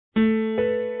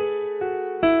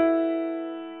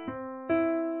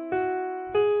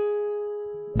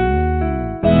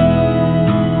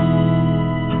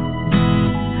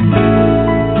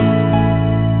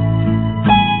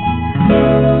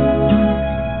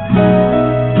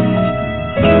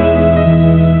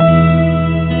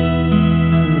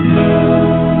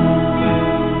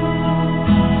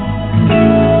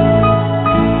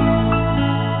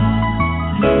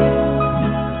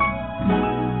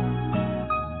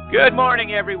Good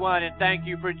morning, everyone, and thank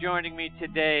you for joining me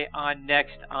today on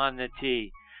Next on the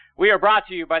Tee. We are brought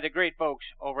to you by the great folks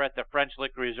over at the French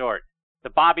Lick Resort, the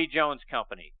Bobby Jones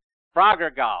Company,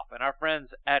 Frogger Golf, and our friends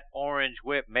at Orange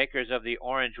Whip, makers of the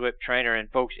Orange Whip trainer. And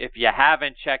folks, if you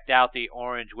haven't checked out the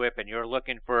Orange Whip and you're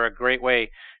looking for a great way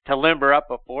to limber up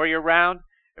before your round,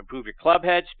 improve your club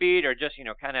head speed, or just,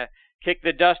 kind of kick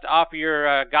the dust off of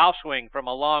your golf swing from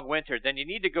a long winter, then you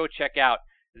need to go check out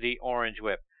the Orange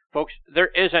Whip. Folks, there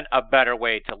isn't a better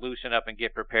way to loosen up and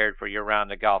get prepared for your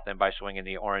round of golf than by swinging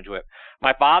the Orange Whip.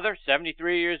 My father,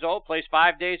 73 years old, plays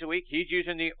 5 days a week. He's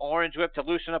using the Orange Whip to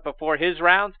loosen up before his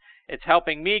rounds. It's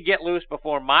helping me get loose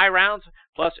before my rounds,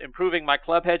 plus improving my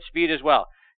club head speed as well.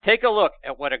 Take a look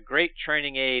at what a great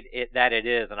training aid it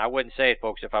is, and I wouldn't say it,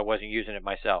 folks, if I wasn't using it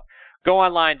myself. Go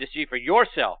online to see for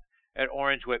yourself at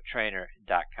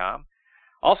orangewhiptrainer.com.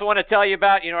 Also want to tell you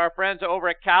about, our friends over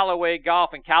at Callaway Golf,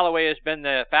 and Callaway has been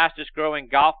the fastest growing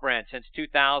golf brand since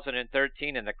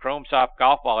 2013, and the Chrome Soft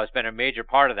golf ball has been a major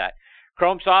part of that.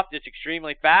 Chrome Soft is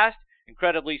extremely fast,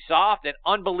 incredibly soft, and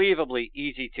unbelievably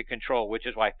easy to control, which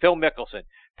is why Phil Mickelson,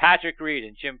 Patrick Reed,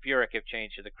 and Jim Furyk have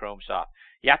changed to the Chrome Soft.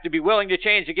 You have to be willing to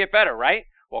change to get better, right?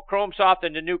 Well, Chrome Soft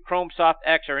and the new Chrome Soft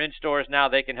X are in stores now.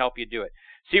 They can help you do it.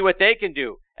 See what they can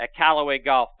do at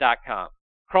CallawayGolf.com.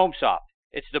 Chrome Soft,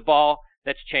 it's the ball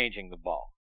that's changing the ball.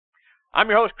 I'm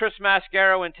your host, Chris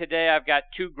Mascaro, and today I've got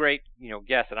two great,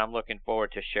 guests that I'm looking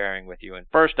forward to sharing with you. And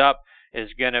first up is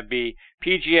going to be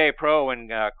PGA Pro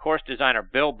and course designer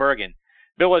Bill Bergin.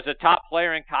 Bill was a top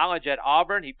player in college at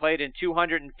Auburn. He played in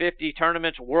 250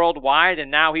 tournaments worldwide,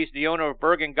 and now he's the owner of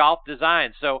Bergin Golf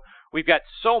Design. So we've got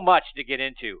so much to get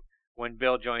into when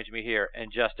Bill joins me here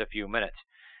in just a few minutes.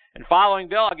 And following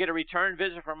Bill, I'll get a return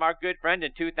visit from our good friend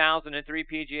and 2003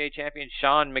 PGA champion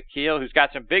Shaun Micheel, who's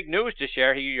got some big news to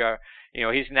share. He's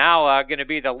now going to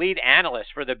be the lead analyst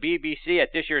for the BBC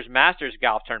at this year's Masters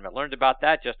Golf Tournament. Learned about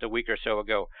that just a week or so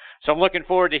ago. So I'm looking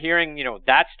forward to hearing,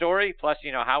 that story, plus,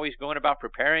 how he's going about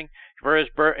preparing for his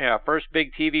first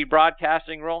big TV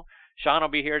broadcasting role. Shaun will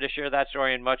be here to share that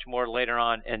story and much more later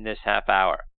on in this half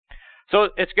hour. So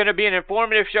it's going to be an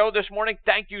informative show this morning.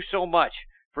 Thank you so much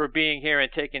for being here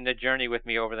and taking the journey with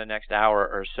me over the next hour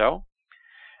or so.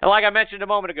 And like I mentioned a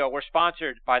moment ago, we're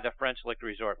sponsored by the French Lick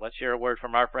Resort. Let's hear a word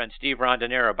from our friend Steve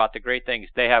Rondinero about the great things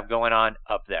they have going on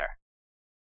up there.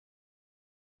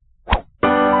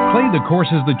 Play the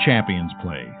courses the champions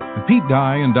play. The Pete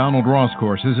Dye and Donald Ross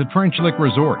courses at French Lick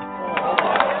Resort.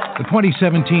 The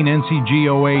 2017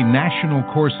 NCGOA National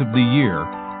Course of the Year,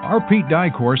 our Pete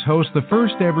Dye course hosts the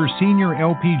first ever Senior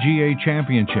LPGA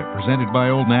Championship presented by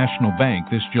Old National Bank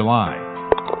this July.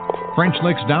 French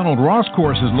Lick's Donald Ross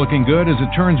course is looking good as it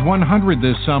turns 100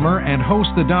 this summer and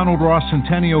hosts the Donald Ross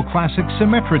Centennial Classic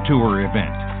Symetra Tour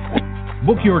event.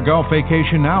 Book your golf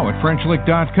vacation now at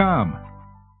FrenchLick.com.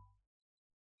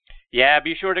 Yeah,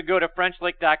 be sure to go to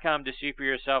FrenchLick.com to see for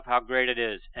yourself how great it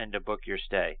is and to book your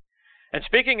stay. And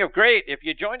speaking of great, if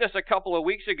you joined us a couple of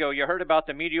weeks ago, you heard about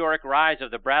the meteoric rise of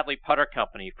the Bradley Putter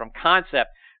Company from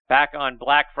concept back on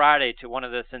Black Friday to one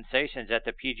of the sensations at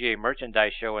the PGA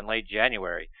Merchandise Show in late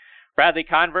January. Bradley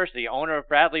Converse, the owner of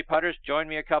Bradley Putters, joined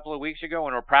me a couple of weeks ago,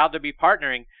 and we're proud to be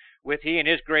partnering with he and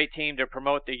his great team to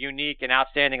promote the unique and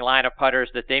outstanding line of putters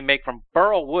that they make from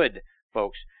burl wood,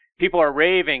 folks. People are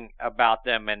raving about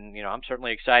them, and I'm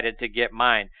certainly excited to get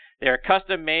mine. They are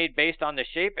custom made based on the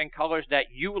shape and colors that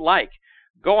you like.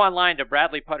 Go online to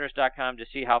bradleyputters.com to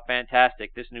see how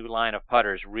fantastic this new line of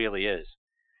putters really is.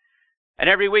 And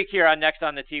every week here on Next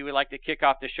on the Tee, we like to kick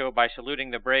off the show by saluting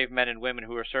the brave men and women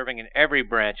who are serving in every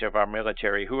branch of our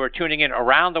military, who are tuning in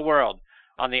around the world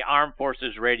on the Armed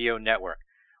Forces Radio Network.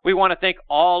 We want to thank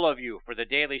all of you for the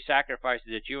daily sacrifices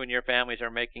that you and your families are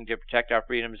making to protect our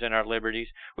freedoms and our liberties.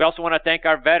 We also want to thank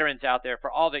our veterans out there for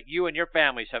all that you and your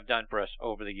families have done for us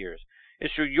over the years.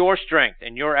 It's through your strength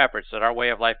and your efforts that our way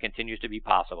of life continues to be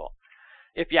possible.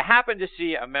 If you happen to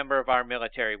see a member of our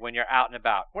military when you're out and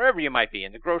about, wherever you might be,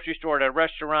 in the grocery store, at a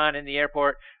restaurant, in the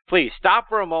airport, please stop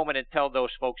for a moment and tell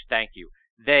those folks thank you.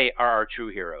 They are our true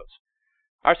heroes.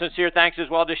 Our sincere thanks as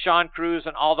well to Sean Cruz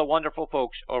and all the wonderful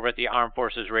folks over at the Armed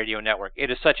Forces Radio Network. It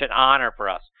is such an honor for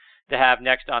us to have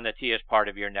Next on the Tee as part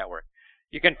of your network.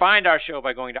 You can find our show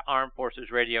by going to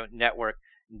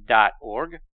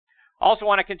armedforcesradionetwork.org. Also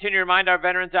want to continue to remind our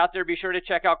veterans out there, be sure to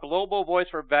check out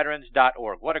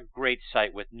globalvoiceforveterans.org. What a great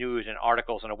site with news and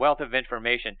articles and a wealth of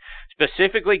information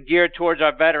specifically geared towards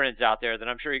our veterans out there that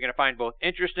I'm sure you're going to find both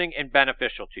interesting and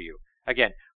beneficial to you.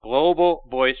 Again,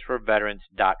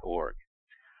 globalvoiceforveterans.org.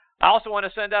 I also want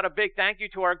to send out a big thank you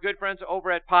to our good friends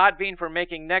over at Podbean for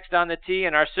making Next on the Tee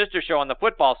and our sister show on the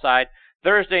football side,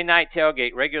 Thursday Night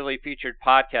Tailgate, regularly featured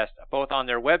podcast, both on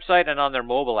their website and on their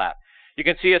mobile app. You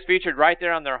can see us featured right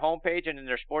there on their homepage and in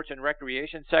their sports and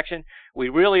recreation section. We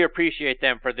really appreciate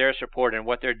them for their support and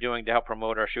what they're doing to help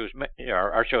promote our shows.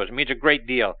 It means a great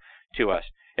deal to us.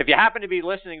 If you happen to be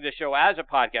listening to the show as a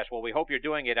podcast, well, we hope you're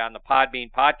doing it on the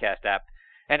Podbean podcast app.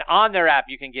 And on their app,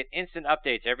 you can get instant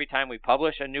updates every time we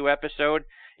publish a new episode.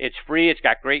 It's free. It's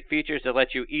got great features that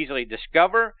let you easily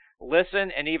discover,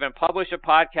 listen, and even publish a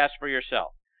podcast for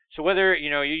yourself. So whether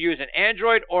you use an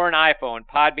Android or an iPhone,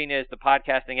 Podbean is the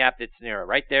podcasting app that's near,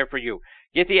 right there for you.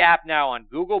 Get the app now on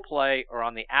Google Play or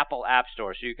on the Apple App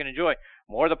Store so you can enjoy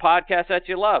more of the podcasts that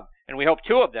you love. And we hope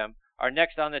two of them are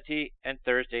Next on the Tee and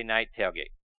Thursday Night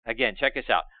Tailgate. Again, check us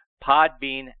out,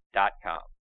 podbean.com.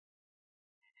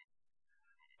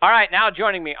 All right, now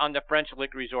joining me on the French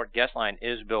Lick Resort guest line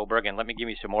is Bill Bergin. Let me give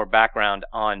you some more background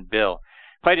on Bill.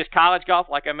 Played his college golf,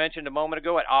 like I mentioned a moment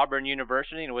ago, at Auburn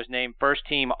University and was named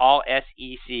first-team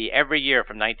All-SEC every year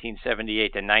from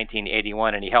 1978 to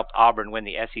 1981, and he helped Auburn win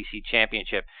the SEC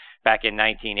championship back in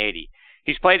 1980.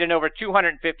 He's played in over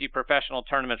 250 professional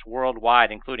tournaments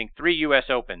worldwide, including 3 U.S.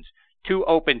 Opens, 2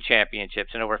 Open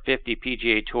Championships, and over 50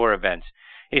 PGA Tour events.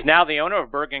 He's now the owner of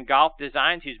Bergin Golf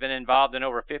Designs. He's been involved in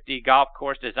over 50 golf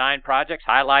course design projects,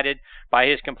 highlighted by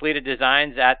his completed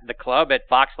designs at the club at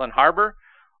Foxland Harbor,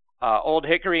 Old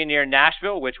Hickory near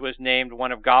Nashville, which was named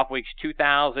one of Golf Week's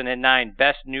 2009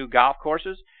 Best New Golf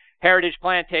Courses, Heritage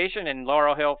Plantation in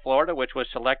Laurel Hill, Florida, which was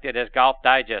selected as Golf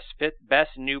Digest's 5th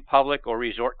Best New Public or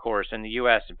Resort Course in the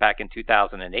U.S. back in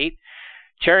 2008,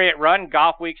 Chariot Run,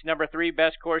 Golf Week's number 3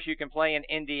 best course you can play in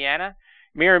Indiana,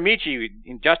 Miramichi,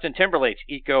 Justin Timberlake's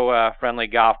eco-friendly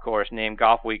golf course, named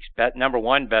Golf Week's number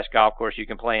 1 best golf course you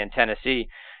can play in Tennessee,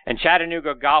 and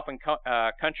Chattanooga Golf and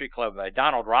Country Club, a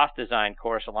Donald Ross designed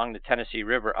course along the Tennessee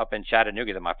River up in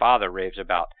Chattanooga that my father raves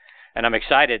about. And I'm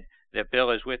excited that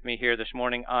Bill is with me here this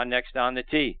morning on Next on the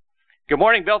Tee. Good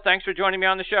morning, Bill. Thanks for joining me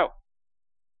on the show.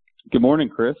 Good morning,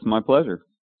 Chris. My pleasure.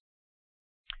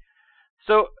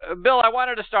 So, Bill, I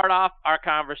wanted to start off our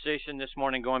conversation this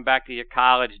morning going back to your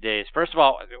college days. First of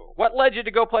all, what led you to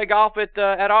go play golf at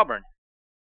Auburn?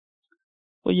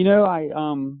 Well, I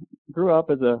grew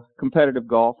up as a competitive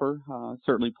golfer,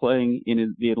 certainly playing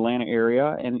in the Atlanta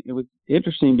area, and it was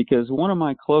interesting because one of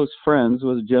my close friends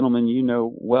was a gentleman you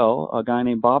know well, a guy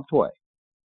named Bob Tway.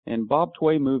 And Bob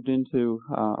Tway moved into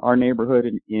our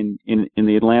neighborhood in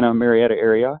the Atlanta Marietta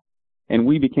area. And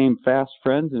we became fast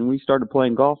friends, and we started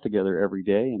playing golf together every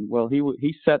day. And, well,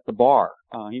 he set the bar.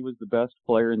 He was the best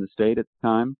player in the state at the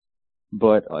time,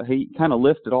 but he kind of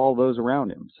lifted all those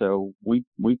around him. So we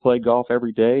played golf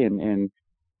every day and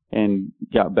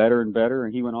got better and better.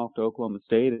 And he went off to Oklahoma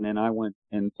State, and then I went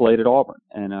and played at Auburn.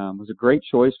 And it was a great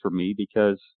choice for me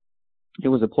because it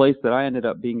was a place that I ended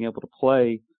up being able to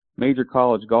play major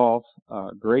college golf,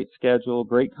 great schedule,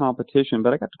 great competition,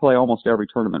 but I got to play almost every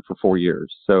tournament for 4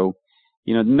 years. So,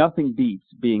 nothing beats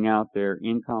being out there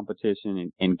in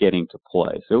competition and getting to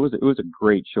play. So it was a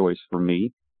great choice for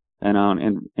me.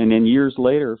 And then years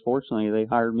later, fortunately, they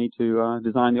hired me to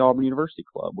design the Auburn University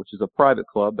Club, which is a private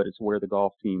club, but it's where the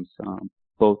golf teams,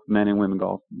 both men and women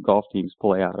golf teams,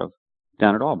 play out of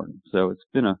down at Auburn. So it's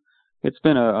been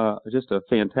just a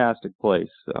fantastic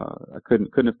place. I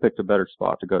couldn't have picked a better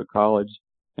spot to go to college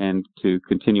and to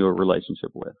continue a relationship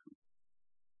with.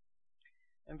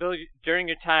 And Bill, during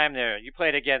your time there, you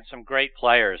played against some great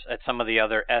players at some of the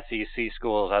other SEC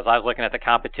schools. As I was looking at the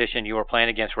competition, you were playing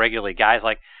against regularly guys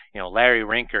like, Larry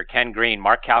Rinker, Ken Green,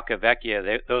 Mark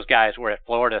Calcavecchia. Those guys were at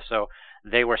Florida, so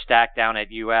they were stacked down at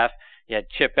UF. You had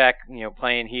Chip Beck,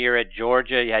 playing here at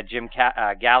Georgia. You had Jim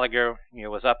Gallagher,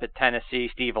 was up at Tennessee.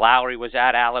 Steve Lowry was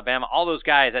at Alabama. All those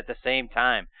guys at the same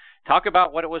time. Talk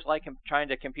about what it was like trying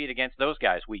to compete against those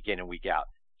guys week in and week out.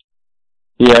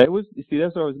 Yeah, it was. See,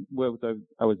 that's what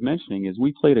I was mentioning is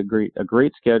we played a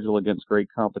great schedule against great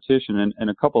competition, and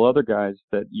a couple other guys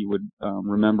that you would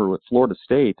remember with Florida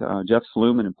State, Jeff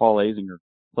Sluman and Paul Azinger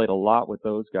played a lot with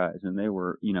those guys, and they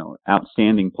were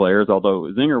outstanding players.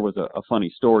 Although Zinger was a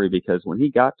funny story because when he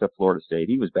got to Florida State,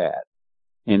 he was bad,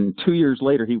 and 2 years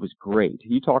later he was great.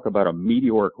 You talk about a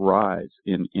meteoric rise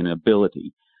in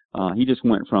ability. He just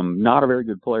went from not a very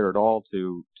good player at all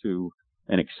to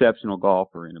an exceptional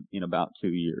golfer in about 2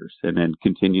 years, and then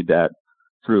continued that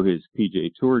through his PGA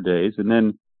Tour days. And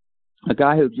then a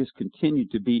guy who just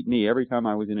continued to beat me every time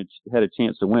I was had a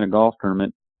chance to win a golf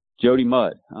tournament, Jody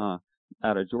Mudd, out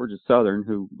of Georgia Southern,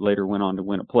 who later went on to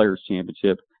win a Players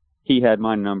Championship. He had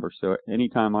my number, so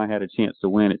anytime I had a chance to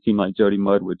win, it seemed like Jody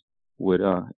Mudd would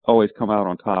always come out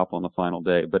on top on the final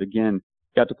day. But again,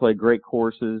 got to play great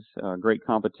courses, great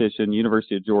competition.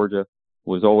 University of Georgia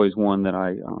was always one that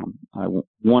I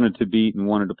wanted to beat and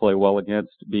wanted to play well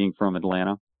against, being from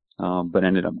Atlanta, but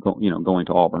ended up going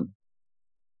to Auburn.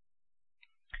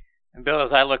 And Bill,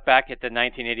 as I look back at the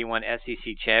 1981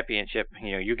 SEC championship,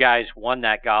 you guys won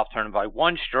that golf tournament by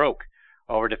one stroke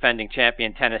over defending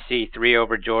champion Tennessee, 3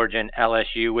 over Georgia and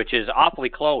LSU, which is awfully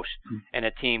close in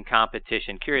a team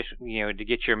competition. Curious, to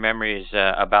get your memories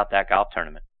about that golf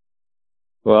tournament.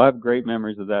 Well, I have great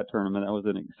memories of that tournament. That was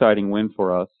an exciting win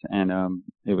for us, and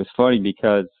it was funny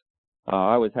because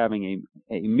I was having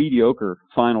a mediocre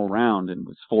final round and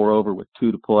was 4 over with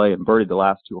 2 to play and birdied the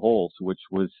last 2 holes, which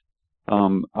was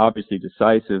obviously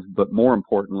decisive. But more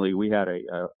importantly, we had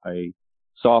a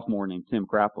sophomore named Tim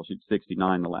Crappel shoot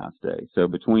 69 the last day. So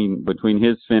between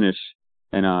his finish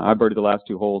and I birdied the last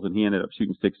 2 holes and he ended up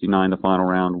shooting 69 the final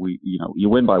round. You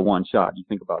win by 1 shot. You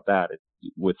think about that.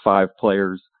 With 5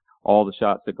 players, all the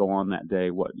shots that go on that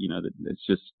day, it's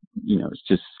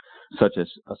just such a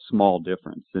small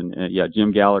difference. And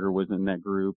Jim Gallagher was in that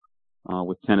group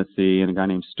with Tennessee, and a guy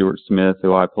named Stuart Smith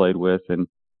who I played with, and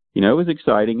it was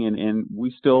exciting. And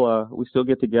we still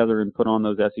get together and put on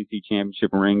those SEC championship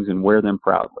rings and wear them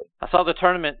proudly. I saw the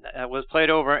tournament was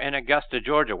played over in Augusta,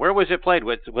 Georgia. Where was it played?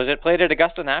 Was it played at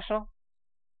Augusta National?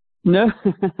 No,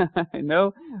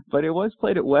 no, but it was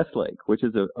played at Westlake, which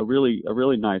is a really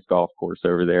nice golf course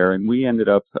over there. And we ended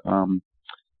up,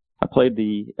 I played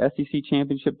the SEC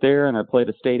championship there, and I played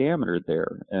a state amateur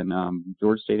there, and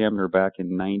Georgia State Amateur back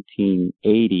in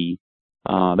 1980.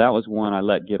 That was one I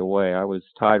let get away. I was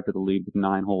tied for the lead with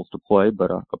 9 holes to play,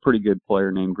 but a pretty good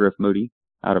player named Griff Moody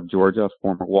out of Georgia, a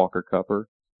former Walker Cupper,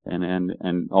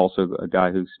 and also a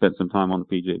guy who spent some time on the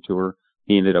PGA Tour.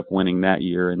 He ended up winning that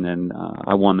year, and then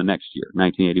I won the next year,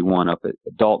 1981, up at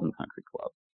Dalton Country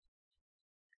Club.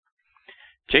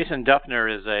 Jason Duffner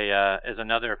is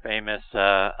another famous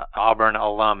Auburn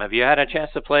alum. Have you had a chance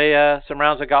to play some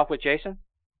rounds of golf with Jason?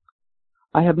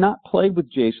 I have not played with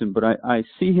Jason, but I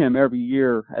see him every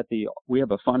year we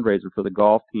have a fundraiser for the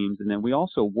golf teams, and then we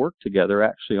also work together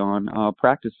actually on a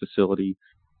practice facility.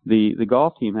 The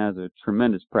golf team has a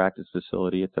tremendous practice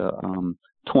facility. It's a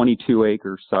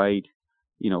 22-acre site,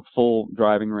 full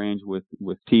driving range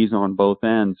with tees on both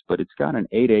ends, but it's got an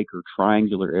 8-acre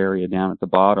triangular area down at the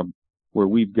bottom where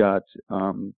we've got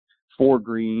 4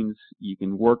 greens. You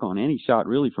can work on any shot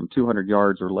really from 200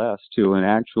 yards or less to an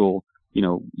actual,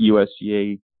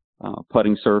 USGA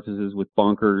putting surfaces with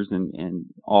bunkers and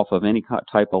off of any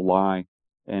type of lie.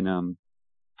 And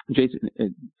Jason,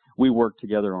 we worked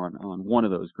together on one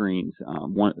of those greens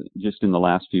just in the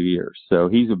last few years. So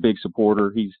he's a big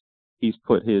supporter. He's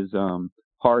put his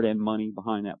hard-end money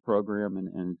behind that program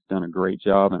and done a great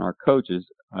job. And our coach is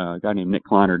a guy named Nick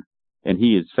Kleinert, and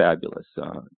he is fabulous.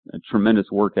 A tremendous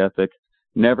work ethic,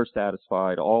 never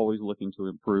satisfied, always looking to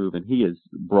improve. And he has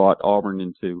brought Auburn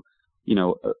into,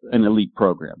 an elite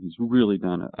program. He's really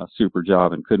done a super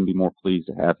job, and couldn't be more pleased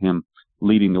to have him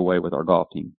leading the way with our golf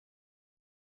team.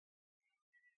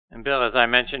 And Bill, as I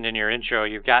mentioned in your intro,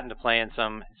 you've gotten to play in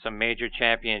some major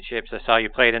championships. I saw you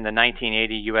played in the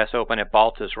 1980 U.S. Open at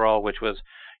Baltusrol, which was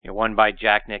won by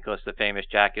Jack Nicklaus, the famous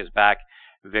Jack is Back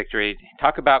victory.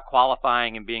 Talk about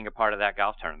qualifying and being a part of that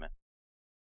golf tournament.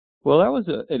 Well, that was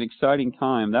an exciting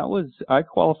time. I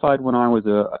qualified when I was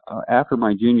after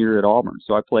my junior year at Auburn,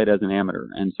 so I played as an amateur.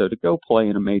 And so to go play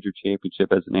in a major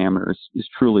championship as an amateur is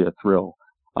truly a thrill.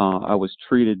 I was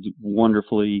treated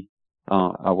wonderfully.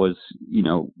 I was,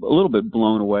 a little bit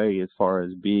blown away as far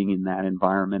as being in that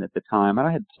environment at the time. And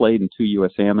I had played in 2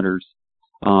 U.S. amateurs,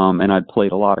 and I'd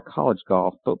played a lot of college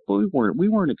golf, but we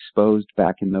weren't exposed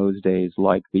back in those days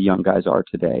like the young guys are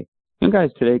today. Young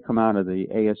guys today come out of the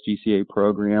ASGCA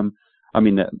program. I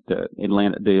mean,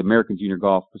 the American Junior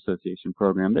Golf Association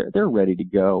program. They're ready to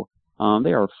go.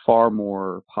 They are far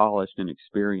more polished and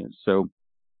experienced. So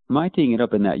my teeing it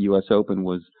up in that U.S. Open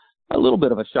was a little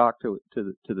bit of a shock to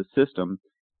the system.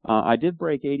 I did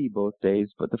break 80 both days,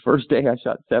 but the first day I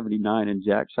shot 79 and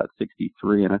Jack shot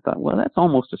 63, and I thought, well, that's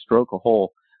almost a stroke a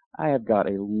hole. I have got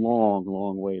a long,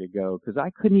 long way to go because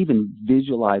I couldn't even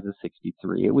visualize a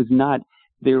 63.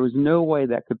 There was no way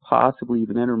that could possibly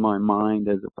even enter my mind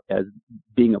as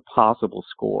being a possible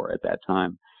score at that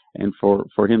time, and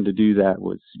for him to do that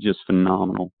was just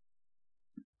phenomenal.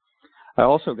 I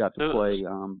also got to play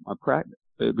a practice.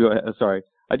 Go ahead. Sorry.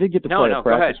 I did get to play a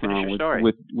practice round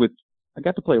with I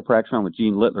got to play a practice round with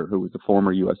Gene Littler, who was the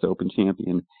former U.S. Open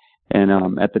champion.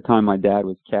 And at the time, my dad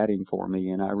was caddying for me,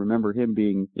 and I remember him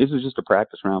this was just a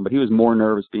practice round, but he was more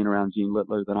nervous being around Gene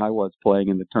Littler than I was playing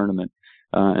in the tournament.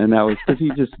 And that was because he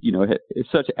just,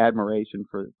 it's such admiration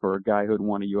for a guy who had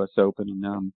won a U.S. Open.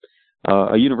 And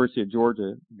a University of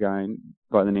Georgia guy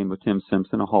by the name of Tim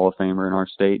Simpson, a Hall of Famer in our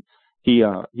state. He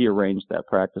arranged that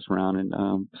practice round,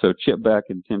 and so Chip Beck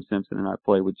and Tim Simpson and I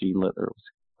played with Gene Littler. It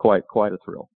was quite a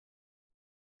thrill.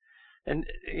 And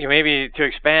maybe to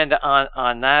expand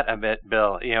on that a bit,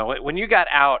 Bill, when you got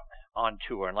out on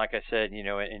tour, and like I said, in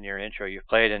your intro, you've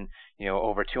played in,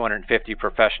 over 250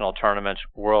 professional tournaments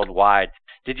worldwide.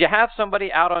 Did you have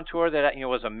somebody out on tour that,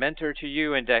 was a mentor to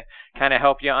you and to kind of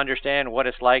help you understand what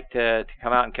it's like to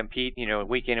come out and compete,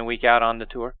 week in and week out on the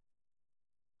tour?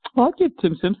 Well, I'd give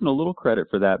Tim Simpson a little credit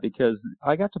for that because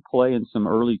I got to play in some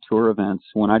early tour events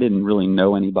when I didn't really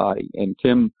know anybody. And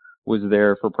Tim was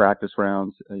there for practice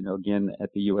rounds, again,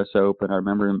 at the U.S. Open. I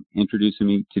remember him introducing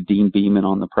me to Dean Beeman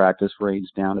on the practice range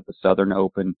down at the Southern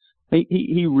Open.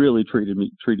 He really treated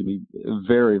me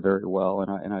very, very well,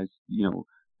 and I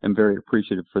am very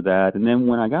appreciative for that. And then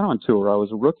when I got on tour, I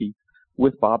was a rookie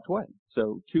with Bob Tway.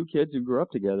 So two kids who grew up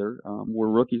together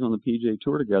were rookies on the PGA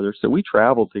Tour together. So we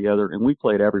traveled together, and we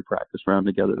played every practice round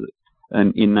together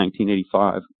in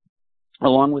 1985,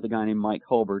 along with a guy named Mike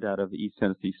Hulbert out of East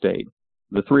Tennessee State.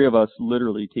 The three of us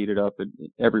literally teed it up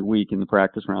every week in the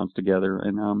practice rounds together,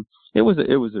 and it was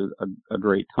a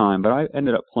great time. But I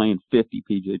ended up playing 50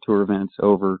 PGA Tour events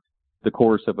over the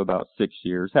course of about 6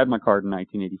 years. Had my card in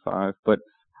 1985, but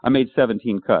I made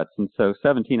 17 cuts, and so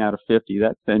 17 out of 50,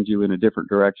 that sends you in a different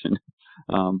direction.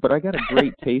 But I got a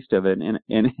great taste of it,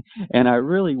 and I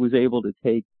really was able to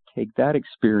take that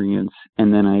experience,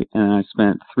 and then I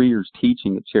spent 3 years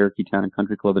teaching at Cherokee Town and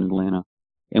Country Club in Atlanta.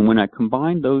 And when I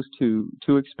combined those two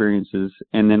experiences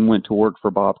and then went to work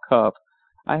for Bob Cupp,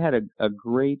 I had a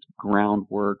great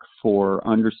groundwork for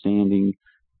understanding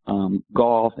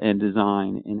golf and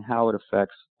design and how it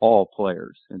affects all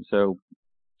players. And so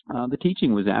the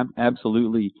teaching was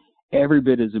absolutely every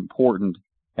bit as important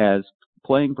as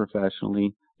playing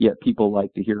professionally, yet people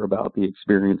like to hear about the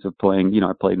experience of playing.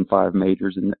 I played in 5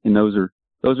 majors, and those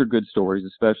are good stories,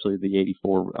 especially the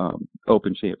 84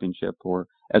 Open Championship, or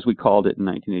as we called it in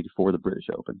 1984, the British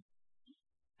Open.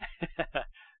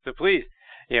 So please,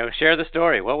 share the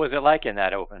story. What was it like in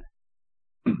that Open?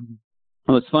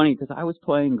 Well, it's funny because I was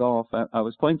playing golf. I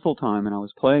was playing full time, and I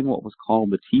was playing what was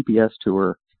called the TPS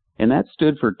Tour, and that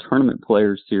stood for Tournament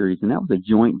Players Series, and that was a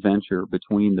joint venture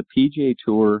between the PGA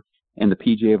Tour and the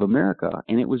PGA of America,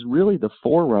 and it was really the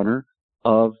forerunner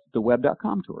of the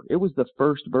Web.com Tour. It was the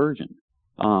first version.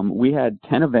 We had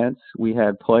 10 events. We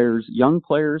had players, young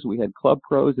players. We had club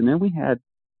pros, and then we had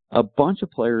a bunch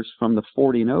of players from the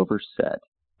 40 and over set.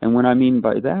 And what I mean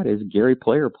by that is Gary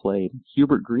Player played,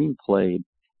 Hubert Green played,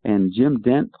 and Jim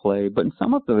Dent played. But in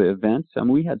some of the events,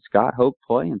 we had Scott Hope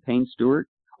play and Payne Stewart.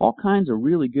 All kinds of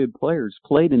really good players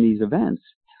played in these events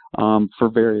for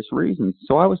various reasons.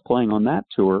 So I was playing on that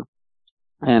tour,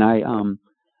 and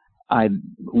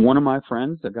one of my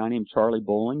friends, a guy named Charlie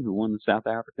Bowling, who won the South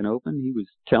African Open, he was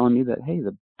telling me that, hey,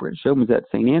 the British Open's at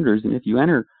St. Andrews, and if you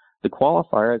enter the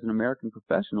qualifier as an American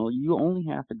professional, you only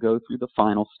have to go through the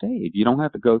final stage. You don't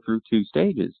have to go through 2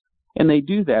 stages. And they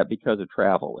do that because of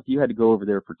travel. If you had to go over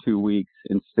there for 2 weeks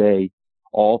and stay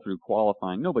all through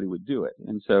qualifying, nobody would do it.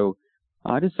 And so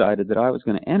I decided that I was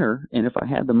going to enter, and if I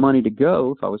had the money to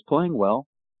go, if I was playing well,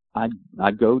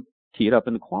 I'd go tee it up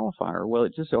in the qualifier. Well,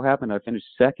 it just so happened I finished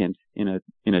second in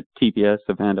a TPS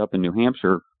event up in New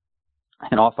Hampshire,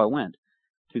 and off I went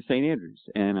to St. Andrews.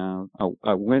 And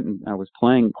I went and I was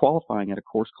qualifying at a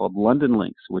course called London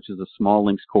Links, which is a small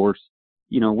links course,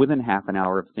 within half an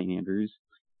hour of St. Andrews.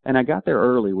 And I got there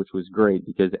early, which was great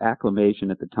because acclimation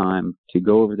at the time to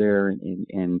go over there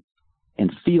and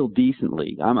feel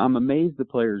decently. I'm amazed the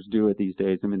players do it these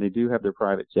days. I mean, they do have their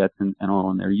private jets and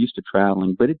all, and they're used to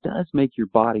traveling, but it does make your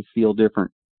body feel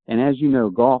different. And as you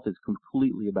know, golf is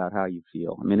completely about how you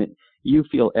feel. I mean, you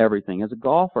feel everything. As a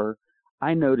golfer,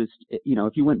 I noticed, if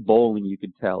you went bowling, you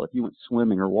could tell. If you went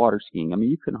swimming or water skiing, I mean,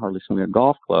 you couldn't hardly swing a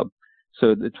golf club.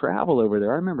 So the travel over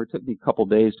there, I remember it took me a couple of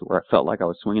days to where I felt like I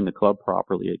was swinging the club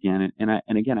properly again.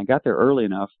 And again, I got there early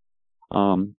enough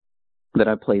that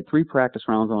I played 3 practice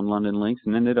rounds on London Links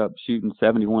and ended up shooting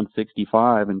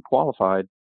 71-65 and qualified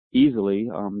easily.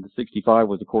 The 65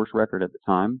 was a course record at the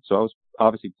time, so I was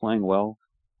obviously playing well,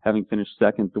 having finished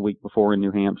second the week before in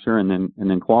New Hampshire and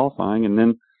then qualifying. And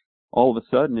then all of a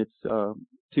sudden it's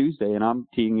Tuesday and I'm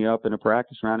teeing up in a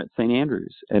practice round at St.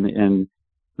 Andrews. And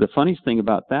the funniest thing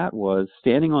about that was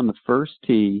standing on the first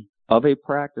tee of a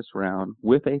practice round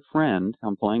with a friend.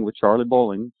 I'm playing with Charlie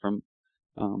Bowling from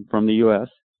the U.S.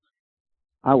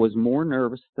 I was more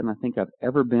nervous than I think I've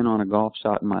ever been on a golf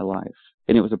shot in my life.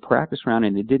 And it was a practice round,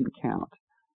 and it didn't count.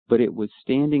 But it was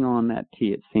standing on that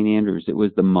tee at St. Andrews. It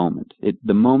was the moment.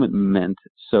 The moment meant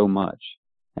so much.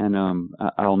 and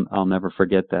I'll never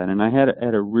forget that. And I had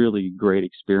a really great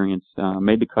experience.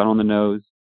 Made the cut on the nose,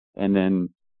 and then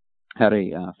had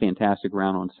a fantastic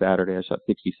round on Saturday. I shot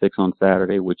 66 on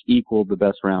Saturday, which equaled the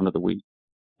best round of the week.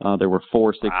 There were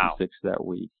 4 66 that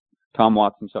week. Tom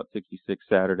Watson shot 66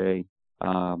 Saturday.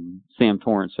 Sam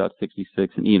Torrance shot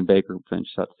 66, and Ian Baker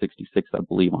shot 66, I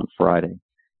believe, on Friday.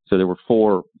 So there were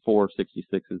four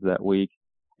 66s that week.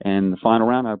 And the final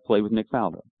round, I played with Nick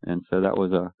Faldo. And so that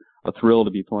was a thrill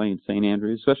to be playing St.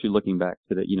 Andrews, especially looking back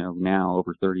to that, now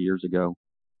over 30 years ago,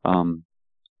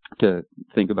 to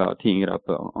think about teeing it up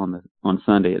on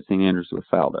Sunday at St. Andrews with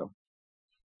Faldo.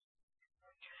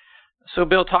 So,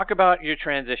 Bill, talk about your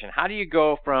transition. How do you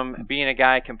go from being a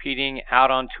guy competing out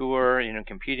on tour,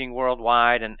 competing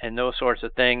worldwide and those sorts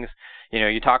of things?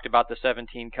 You talked about the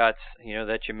 17 cuts,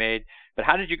 that you made, but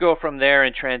how did you go from there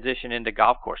and transition into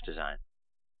golf course design?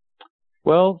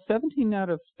 Well, 17 out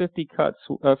of 50 cuts,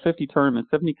 50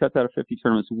 tournaments, 70 cuts out of 50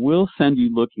 tournaments will send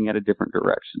you looking at a different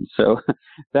direction. So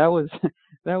that was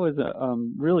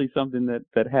really something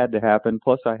that had to happen.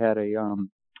 Plus, I had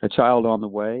a child on the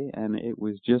way, and it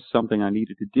was just something I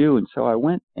needed to do. And so I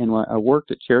went and I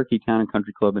worked at Cherokee Town and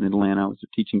Country Club in Atlanta. I was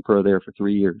a teaching pro there for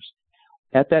 3 years.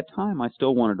 At that time, I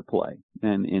still wanted to play,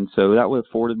 and so that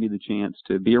afforded me the chance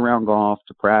to be around golf,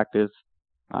 to practice.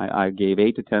 I gave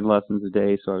 8 to 10 lessons a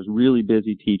day, so I was really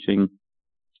busy teaching,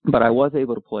 but I was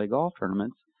able to play golf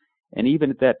tournaments. And even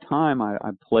at that time, I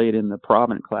played in the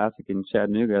Provident Classic in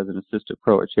Chattanooga as an assistant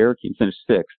pro at Cherokee and finished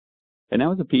 6th. And that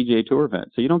was a PGA Tour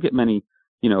event, so you don't get many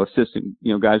assistant,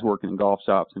 guys working in golf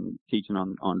shops and teaching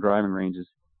on driving ranges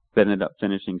that ended up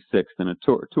finishing 6th in a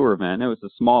tour event. It was a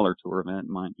smaller tour event,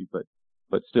 mind you, but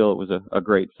still it was a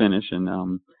great finish and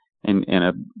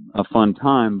a fun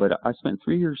time. But I spent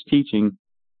 3 years teaching,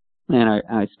 and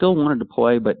I still wanted to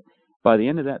play, but by the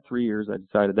end of that 3 years, I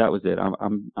decided that was it.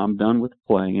 I'm done with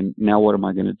playing, and now what am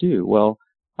I going to do? Well,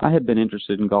 I had been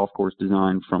interested in golf course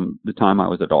design from the time I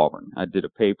was at Auburn. I did a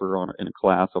paper in a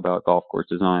class about golf course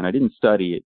design. I didn't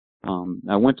study it.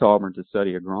 I went to Auburn to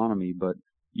study agronomy, but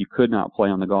you could not play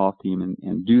on the golf team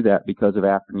and do that because of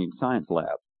afternoon science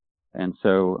lab. And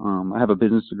so I have a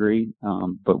business degree,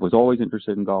 but was always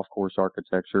interested in golf course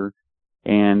architecture.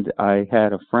 And I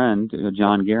had a friend,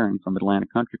 John Guerin from Atlanta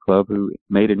Country Club, who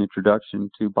made an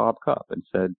introduction to Bob Cupp and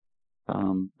said,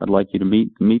 I'd like you to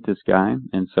meet this guy.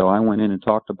 And so I went in and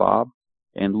talked to Bob,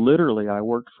 and literally I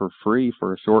worked for free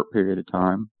for a short period of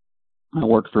time. I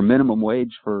worked for minimum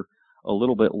wage for a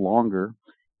little bit longer.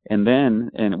 And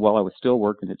while I was still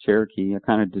working at Cherokee, I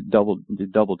kind of did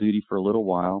double duty for a little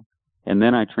while. And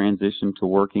then I transitioned to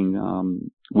working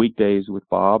weekdays with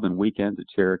Bob and weekends at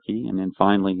Cherokee. And then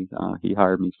finally, he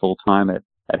hired me full time at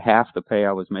half the pay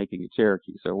I was making at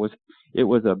Cherokee. So it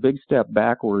was a big step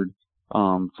backward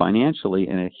financially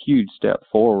and a huge step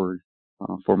forward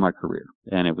for my career.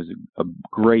 And it was a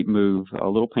great move, a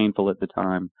little painful at the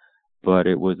time, but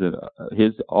it was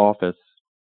his office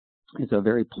is a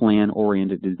very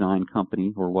plan-oriented design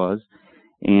company, or was,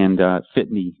 and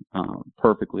fit me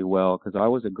perfectly well because I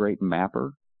was a great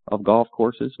mapper of golf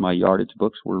courses. My yardage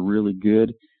books were really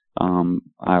good.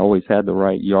 I always had the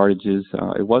right yardages.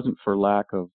 It wasn't for lack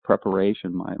of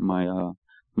preparation.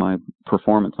 My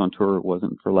performance on tour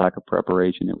wasn't for lack of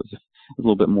preparation. It was a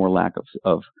little bit more lack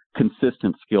of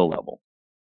consistent skill level.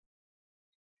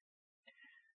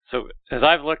 So as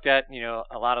I've looked at,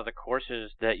 a lot of the courses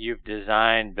that you've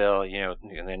designed, Bill,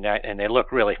 and they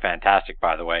look really fantastic,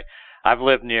 by the way. I've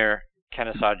lived near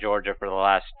Kennesaw, Georgia for the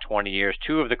last 20 years.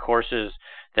 2 of the courses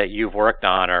that you've worked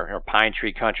on are Pine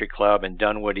Tree Country Club and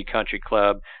Dunwoody Country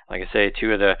Club. Like I say,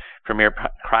 2 of the premier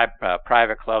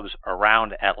private clubs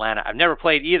around Atlanta. I've never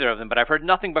played either of them, but I've heard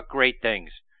nothing but great things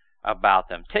about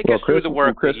them. Take us through the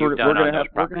work that you've done on those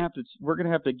properties. We're going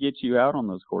to have to get you out on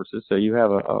those courses so you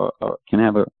have can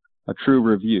have a true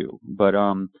review. But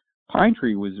Pine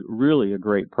Tree was really a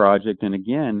great project, and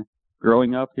again,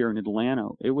 growing up here in Atlanta,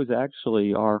 it was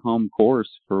actually our home course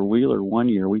for Wheeler one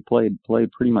year. We played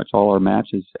pretty much all our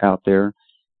matches out there.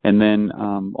 And then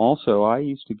also I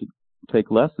used to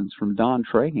take lessons from Don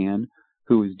Trahan,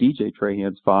 who was DJ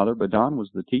Trahan's father, but Don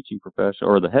was the teaching professional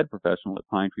or the head professional at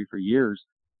Pine Tree for years.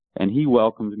 And he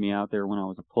welcomed me out there when I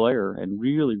was a player and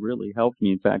really, really helped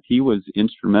me. In fact, he was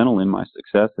instrumental in my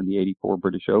success in the '84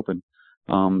 British Open.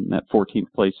 That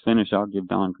 14th place finish, I'll give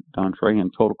Don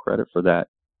Trahan total credit for that.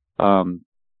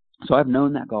 So I've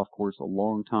known that golf course a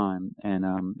long time,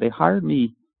 and they hired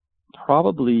me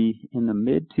probably in the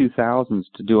mid-2000s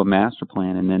to do a master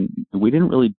plan, and then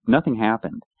nothing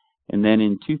happened. And then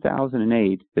in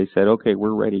 2008, they said, okay,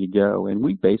 we're ready to go, and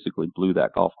we basically blew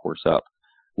that golf course up.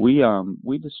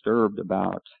 We disturbed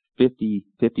about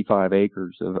 55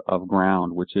 acres of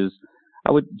ground, which is,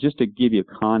 I would, just to give you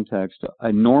context,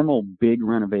 a normal big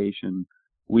renovation,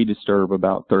 we disturb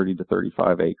about 30 to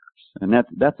 35 acres. And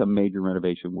that's a major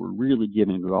renovation. We're really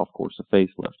giving the golf course a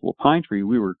facelift. Well, Pine Tree,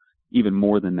 we were even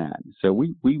more than that. So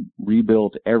we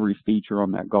rebuilt every feature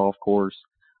on that golf course.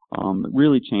 It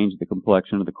really changed the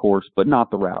complexion of the course, but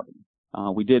not the routing.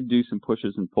 We did do some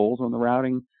pushes and pulls on the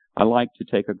routing. I like to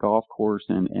take a golf course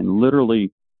and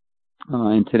literally,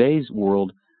 in today's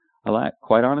world,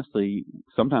 quite honestly,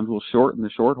 sometimes we'll shorten the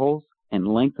short holes and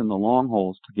lengthen the long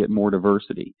holes to get more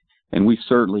diversity. And we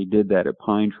certainly did that at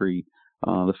Pine Tree.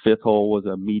 The fifth hole was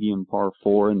a medium par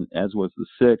 4, and as was the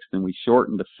sixth, and we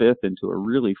shortened the fifth into a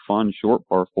really fun short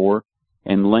par 4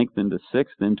 and lengthened the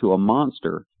sixth into a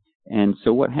monster. And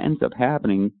so what ends up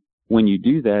happening when you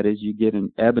do that is you get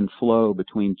an ebb and flow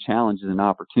between challenges and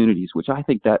opportunities, which I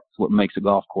think that's what makes a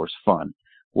golf course fun,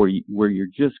 where you're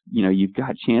just, you've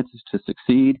got chances to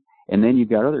succeed, and then you've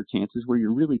got other chances where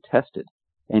you're really tested.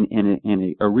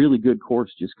 And a really good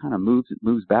course just kind of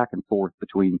moves back and forth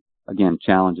between, again,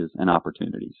 challenges and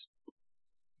opportunities.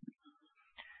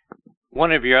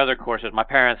 One of your other courses, my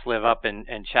parents live up in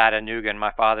Chattanooga, and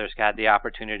my father's had the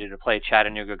opportunity to play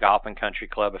Chattanooga Golf and Country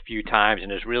Club a few times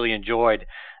and has really enjoyed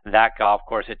that golf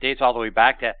course. It dates all the way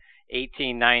back to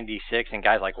 1896, and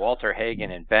guys like Walter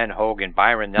Hagen and Ben Hogan,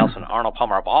 Byron Nelson, Arnold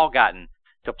Palmer have all gotten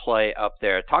to play up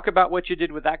there. Talk about what you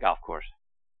did with that golf course.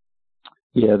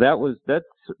 Yeah, that's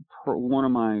one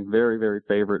of my very, very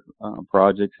favorite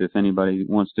projects. If anybody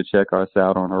wants to check us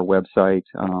out on our website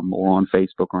or on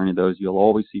Facebook or any of those, you'll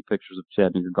always see pictures of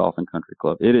Chattanooga Golf and Country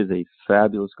Club. It is a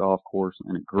fabulous golf course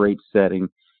and a great setting.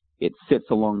 It sits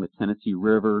along the Tennessee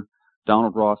River.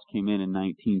 Donald Ross came in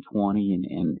 1920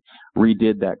 and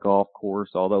redid that golf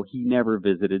course, although he never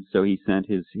visited, so he sent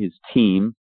his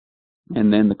team.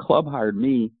 And then the club hired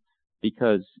me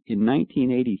because in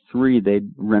 1983, they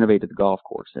renovated the golf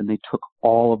course, and they took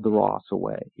all of the Ross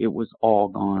away. It was all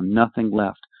gone. Nothing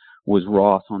left was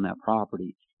Ross on that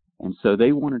property. And so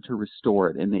they wanted to restore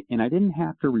it. And I didn't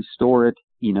have to restore it,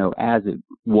 as it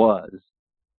was,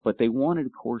 but they wanted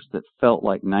a course that felt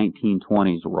like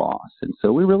 1920s Ross. And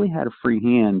so we really had a free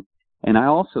hand. And I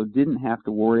also didn't have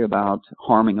to worry about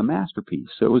harming a masterpiece.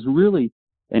 So it was really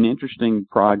an interesting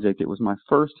project. It was my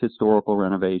first historical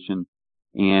renovation.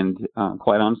 And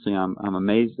quite honestly, I'm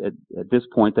amazed at this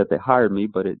point that they hired me,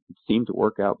 but it seemed to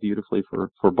work out beautifully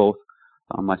for both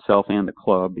myself and the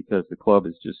club, because the club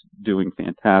is just doing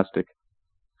fantastic.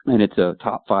 And it's a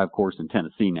top 5 course in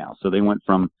Tennessee now. So they went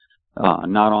from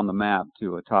not on the map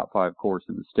to a top 5 course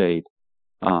in the state.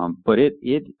 But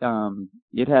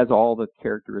it has all the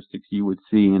characteristics you would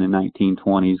see in a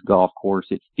 1920s golf course.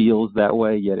 It feels that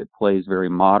way, yet it plays very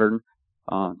modern.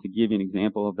 To give you an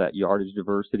example of that yardage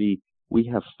diversity, we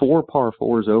have 4 par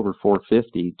 4s over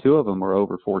 450. 2 of them are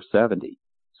over 470.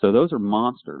 So those are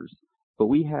monsters. But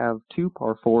we have 2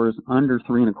 par 4s under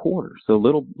 3 1/4. So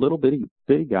little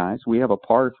bitty guys. We have a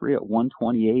par 3 at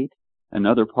 128,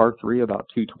 another par 3 about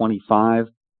 225.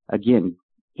 Again,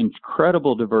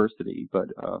 incredible diversity. But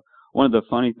one of the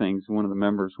funny things, one of the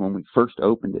members, when we first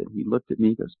opened it, he looked at me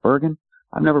and goes, "Bergin,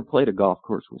 I've never played a golf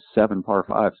course with 7 par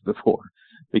 5s before,"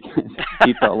 because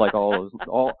he felt like all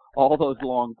those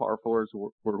long par 4s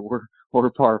were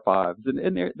par 5s,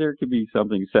 and there could be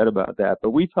something said about that.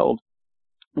 But we felt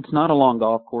it's not a long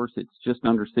golf course; it's just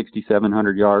under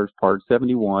 6,700 yards, par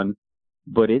 71,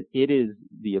 but it is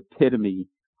the epitome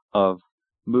of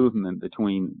movement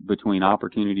between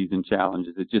opportunities and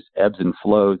challenges. It just ebbs and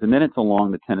flows, and then it's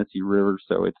along the Tennessee River,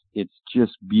 so it's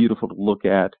just beautiful to look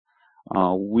at.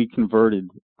 We converted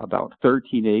about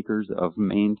 13 acres of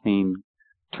maintained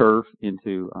turf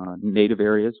into native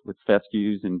areas with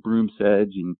fescues and broom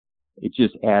sedge, and it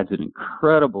just adds an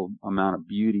incredible amount of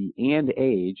beauty and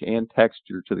age and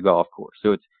texture to the golf course.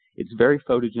 So it's very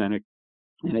photogenic,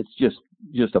 and it's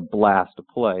just a blast to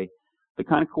play. The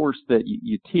kind of course that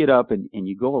you tee it up and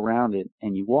you go around it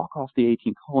and you walk off the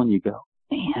 18th hole and you go,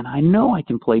 "Man, I know I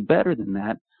can play better than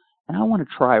that, and I want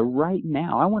to try right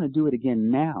now. I want to do it again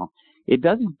now." It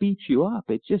doesn't beat you up;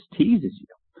 it just teases you,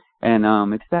 and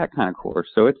it's that kind of course.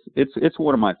 So it's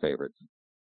one of my favorites.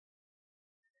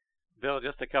 Bill,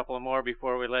 just a couple more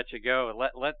before we let you go.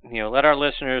 Let our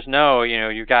listeners know,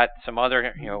 you've got some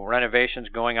other renovations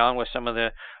going on with some of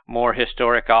the more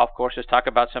historic golf courses. Talk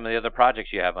about some of the other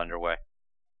projects you have underway.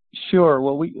 Sure.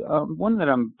 Well, we one that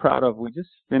I'm proud of, we just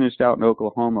finished out in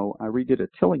Oklahoma. I redid a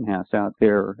Tillinghast out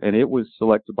there, and it was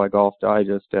selected by Golf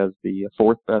Digest as the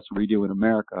 4th best redo in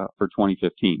America for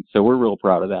 2015. So we're real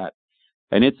proud of that.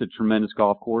 And it's a tremendous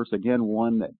golf course. Again,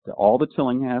 one that all the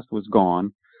Tillinghast was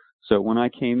gone. So when I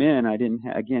came in, I didn't,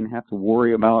 again, have to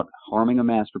worry about harming a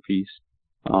masterpiece.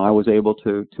 I was able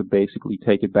to basically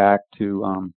take it back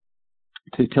to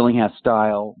Tillinghast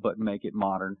style, but make it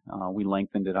modern. We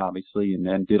lengthened it, obviously, and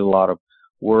then did a lot of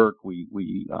work.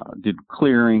 We did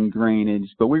clearing, drainage,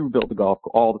 but we rebuilt the golf,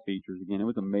 all the features again. It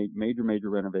was a major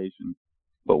renovation,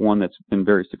 but one that's been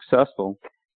very successful.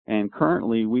 And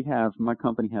currently, my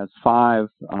company has 5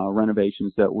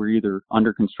 renovations that we're either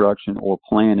under construction or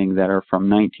planning that are from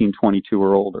 1922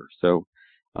 or older. So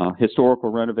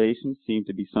historical renovations seem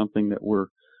to be something that we're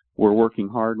working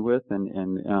hard with,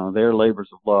 and they're labors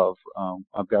of love.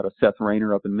 I've got a Seth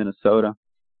Rayner up in Minnesota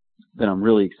that I'm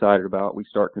really excited about. We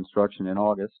start construction in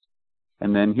August.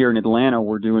 And then here in Atlanta,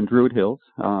 we're doing Druid Hills,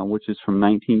 which is from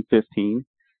 1915.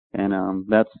 And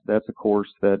that's a course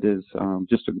that is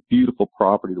just a beautiful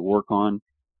property to work on.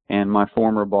 And my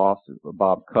former boss,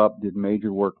 Bob Cupp, did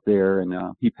major work there, and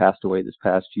he passed away this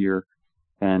past year.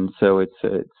 And so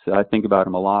I think about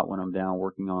him a lot when I'm down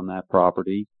working on that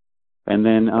property. And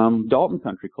then Dalton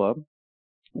Country Club,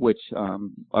 which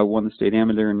I won the state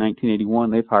amateur in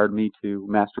 1981. They've hired me to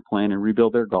master plan and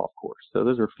rebuild their golf course. So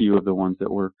those are a few of the ones that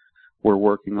we're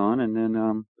working on. And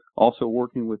then also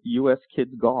working with U.S.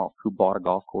 Kids Golf, who bought a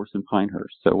golf course in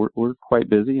Pinehurst. So we're quite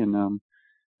busy, and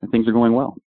things are going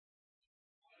well.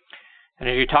 And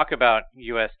if you talk about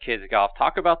U.S. Kids Golf,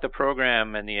 talk about the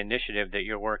program and the initiative that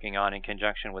you're working on in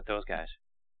conjunction with those guys.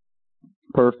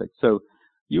 Perfect. So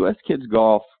U.S. Kids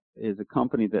Golf is a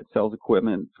company that sells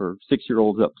equipment for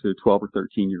 6-year-olds up to 12 or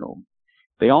 13-year-olds.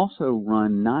 They also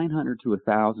run 900 to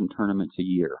 1,000 tournaments a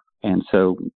year. And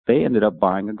so they ended up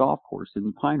buying a golf course in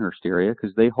the Pinehurst area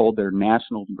because they hold their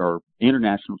national or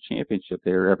international championship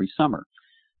there every summer.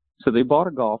 So they bought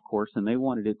a golf course, and they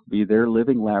wanted it to be their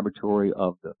living laboratory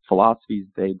of the philosophies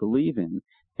they believe in.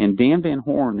 And Dan Van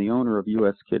Horn, the owner of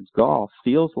U.S. Kids Golf,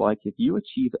 feels like if you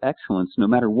achieve excellence, no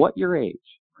matter what your age,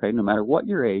 okay, no matter what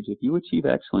your age, if you achieve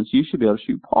excellence, you should be able to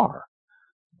shoot par.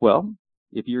 Well,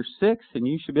 if you're 6 and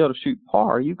you should be able to shoot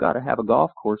par, you've got to have a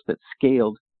golf course that's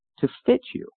scaled to fit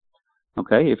you.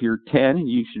 Okay, if you're 10 and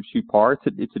you should shoot par,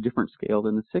 it's a different scale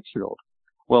than the 6-year-old.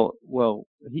 Well,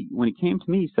 when he came to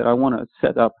me, he said, I want to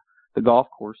set up the golf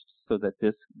course so that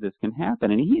this can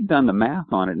happen. And he had done the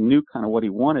math on it and knew kind of what he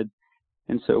wanted.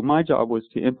 And so my job was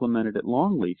to implement it at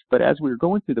Longleaf. But as we were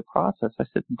going through the process, I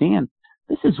said, Dan,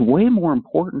 this is way more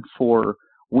important for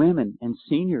women and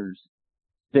seniors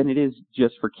than it is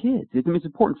just for kids. I mean, it's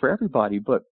important for everybody,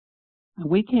 but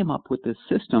we came up with this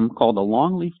system called the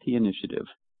Longleaf Tee Initiative.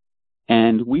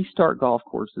 And we start golf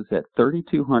courses at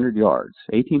 3,200 yards,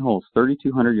 18 holes,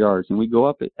 3,200 yards, and we go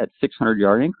up at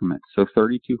 600-yard increments. So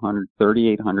 3,200,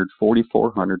 3,800,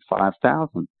 4,400,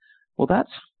 5,000. Well,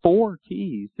 that's 4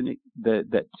 tees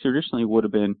that traditionally would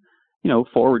have been,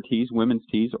 forward tees, women's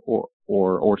tees,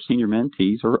 or senior men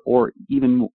tees, or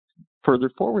even further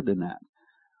forward than that.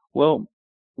 Well,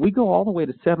 we go all the way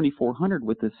to 7,400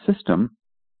 with this system.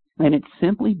 And it's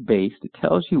simply based, it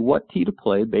tells you what tee to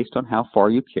play based on how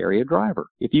far you carry a driver.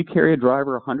 If you carry a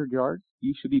driver 100 yards,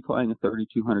 you should be playing a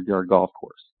 3,200-yard golf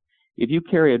course. If you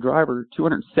carry a driver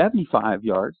 275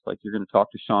 yards, like you're going to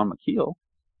talk to Shaun Micheel,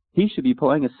 he should be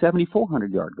playing a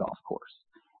 7,400-yard golf course.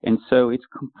 And so it's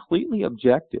completely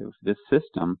objective, this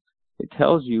system. It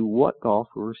tells you what golf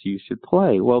course you should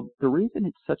play. Well, the reason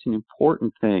it's such an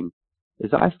important thing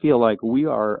is I feel like we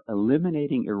are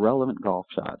eliminating irrelevant golf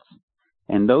shots.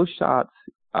 And those shots,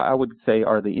 I would say,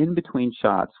 are the in-between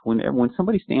shots. When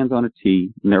somebody stands on a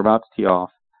tee and they're about to tee off,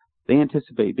 they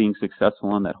anticipate being successful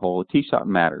on that hole. A tee shot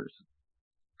matters.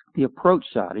 The approach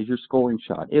shot is your scoring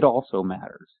shot. It also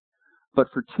matters.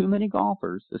 But for too many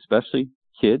golfers, especially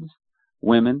kids,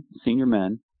 women, senior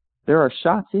men, there are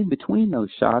shots in between those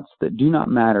shots that do not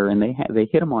matter, and they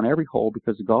hit them on every hole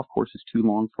because the golf course is too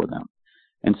long for them.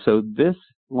 And so this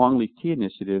Longleaf Tee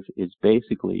Initiative is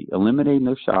basically eliminating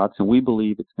those shots, and we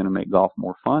believe it's going to make golf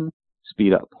more fun,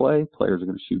 speed up play, players are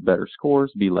going to shoot better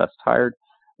scores, be less tired,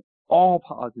 all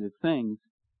positive things,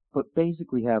 but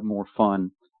basically have more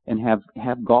fun and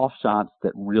have golf shots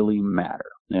that really matter.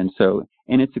 And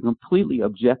it's a completely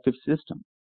objective system.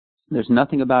 There's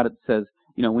nothing about it that says,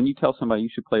 when you tell somebody you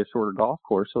should play a shorter golf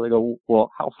course, so they go, well,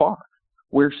 how far?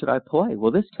 Where should I play?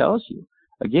 Well, this tells you.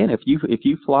 Again, if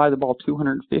you fly the ball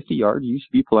 250 yards, you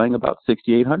should be playing about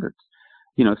 6,800.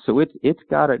 So it's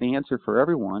got an answer for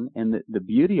everyone. And the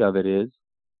beauty of it is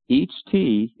each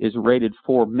tee is rated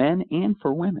for men and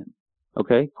for women.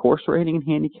 Okay, course rating and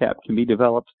handicap can be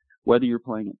developed whether you're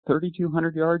playing at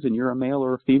 3,200 yards and you're a male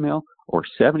or a female, or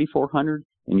 7,400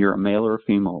 and you're a male or a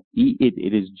female.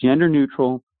 It is gender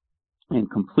neutral and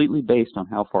completely based on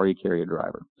how far you carry a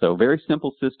driver. So very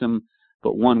simple system.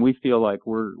 but one we feel like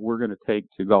we're going to take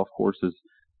to golf courses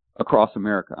across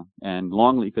America. And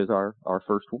Longleaf is our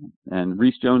first one. And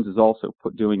Reese Jones is also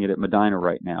doing it at Medina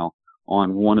right now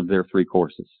on one of their 3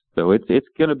 courses. So it's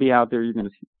going to be out there. You're going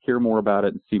to hear more about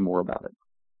it and see more about it.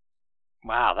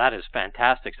 Wow, that is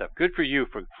fantastic stuff. Good for you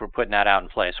for putting that out in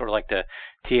place, sort of like the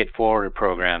Tee It Forward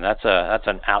program. That's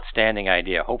an outstanding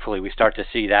idea. Hopefully we start to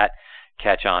see that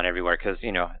catch on everywhere because,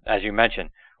 as you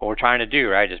mentioned, what we're trying to do,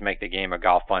 right, is make the game of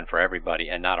golf fun for everybody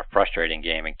and not a frustrating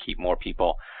game and keep more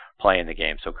people playing the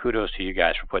game. So kudos to you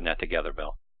guys for putting that together,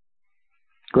 Bill.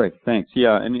 Great, thanks.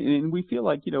 Yeah, and we feel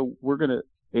like, we're going to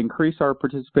increase our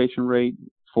participation rate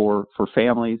for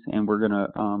families, and we're going to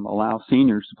allow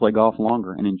seniors to play golf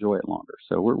longer and enjoy it longer.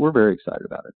 So we're very excited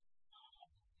about it.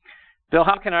 Bill,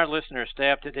 how can our listeners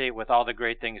stay up to date with all the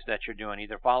great things that you're doing?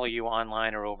 Either follow you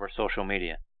online or over social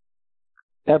media.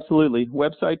 Absolutely.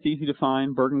 Website's easy to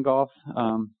find, Bergin Golf,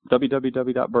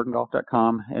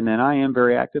 www.bergingolf.com. And then I am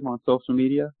very active on social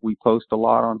media. We post a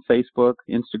lot on Facebook,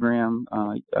 Instagram,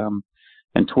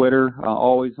 and Twitter,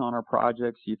 always on our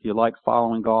projects. If you like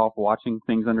following golf, watching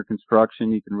things under construction,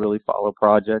 you can really follow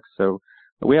projects. So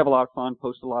we have a lot of fun,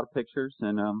 post a lot of pictures,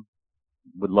 and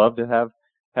would love to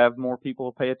have more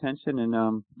people pay attention,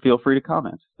 and feel free to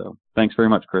comment. So thanks very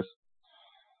much, Chris.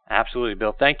 Absolutely,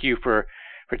 Bill. Thank you for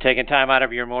taking time out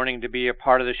of your morning to be a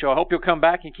part of the show. I hope you'll come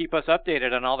back and keep us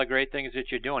updated on all the great things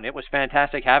that you're doing. It was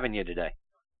fantastic having you today.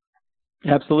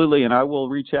 Absolutely, and I will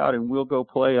reach out and we'll go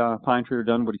play Pine Tree or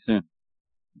Dunwoody soon.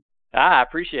 I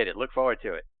appreciate it. Look forward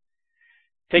to it.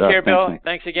 Take care, Bill.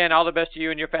 Thanks again. All the best to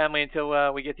you and your family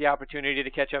until we get the opportunity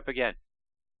to catch up again.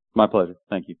 My pleasure.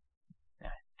 Thank you.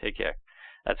 Take care.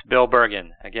 That's Bill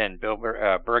Bergin. Again, Bill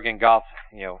Bergin Golf,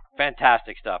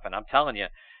 fantastic stuff. And I'm telling you,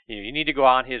 you need to go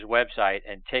on his website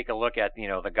and take a look at,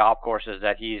 the golf courses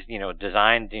that he's,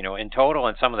 designed, in total,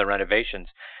 and some of the renovations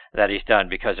that he's done,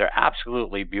 because they're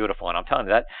absolutely beautiful. And I'm telling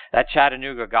you, that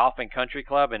Chattanooga Golf and Country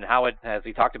Club and how it, as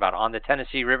we talked about, on the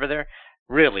Tennessee River there,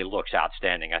 really looks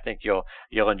outstanding. I think you'll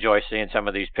enjoy seeing some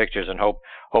of these pictures, and hope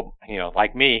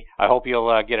like me, I hope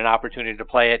you'll get an opportunity to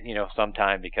play it,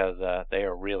 sometime, because they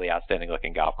are really outstanding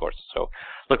looking golf courses. So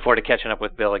look forward to catching up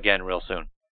with Bill again real soon.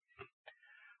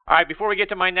 All right, before we get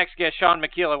to my next guest, Shaun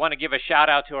Micheel, I want to give a shout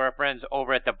out to our friends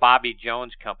over at the Bobby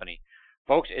Jones Company.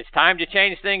 Folks, it's time to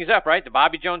change things up, right? The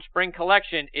Bobby Jones Spring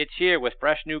Collection, it's here with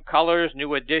fresh new colors,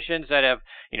 new additions that have,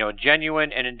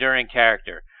 genuine and enduring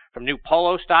character. From new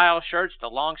polo-style shirts to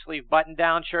long-sleeve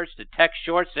button-down shirts to tech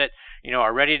shorts that,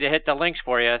 are ready to hit the links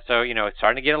for you. So, it's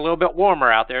starting to get a little bit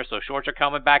warmer out there, so shorts are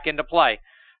coming back into play.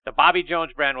 The Bobby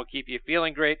Jones brand will keep you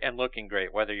feeling great and looking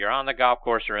great, whether you're on the golf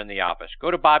course or in the office.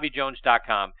 Go to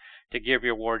BobbyJones.com to give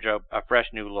your wardrobe a fresh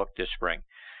new look this spring.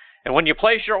 And when you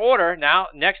place your order, now,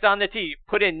 Next on the Tee,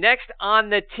 put in Next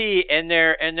on the Tee in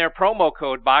their promo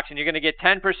code box, and you're going to get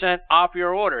 10% off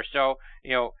your order. So,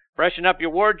 freshen up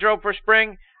your wardrobe for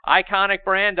spring. Iconic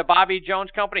brand, the Bobby Jones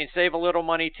Company, and save a little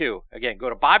money too. Again, go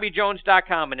to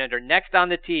BobbyJones.com and enter Next on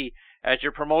the Tee as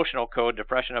your promotional code to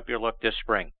freshen up your look this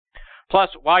spring. Plus,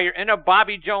 while you're in a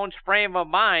Bobby Jones frame of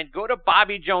mind, go to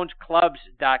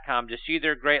BobbyJonesClubs.com to see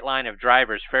their great line of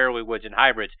drivers, fairway woods, and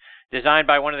hybrids, designed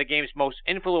by one of the game's most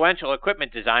influential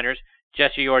equipment designers,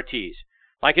 Jesse Ortiz.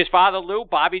 Like his father, Lou,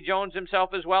 Bobby Jones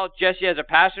himself as well, Jesse has a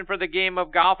passion for the game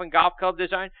of golf and golf club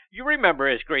design. You remember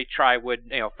his great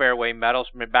tri-wood, fairway medals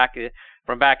from back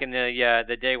in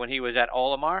the day when he was at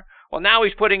Olimar. Well, now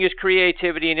he's putting his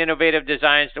creativity and innovative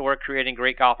designs to work, creating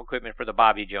great golf equipment for the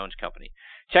Bobby Jones Company.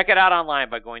 Check it out online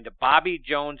by going to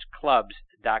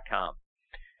BobbyJonesClubs.com.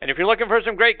 And if you're looking for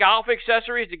some great golf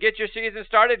accessories to get your season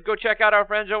started, go check out our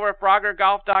friends over at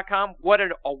FroggerGolf.com. What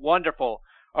a wonderful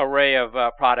array of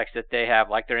products that they have,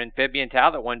 like their amphibian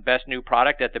towel that won Best New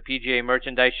Product at the PGA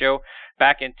Merchandise Show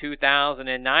back in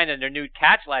 2009, and their new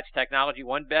Catch Latch technology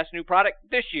won Best New Product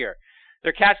this year.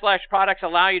 Their Catch Latch products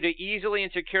allow you to easily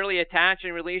and securely attach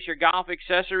and release your golf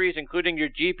accessories, including your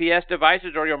GPS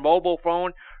devices or your mobile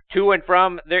phone, to and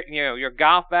from your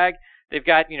golf bag. They've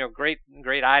got great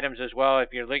items as well.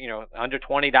 If you're under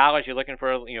 $20, you're looking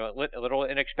for a little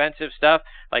inexpensive stuff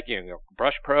like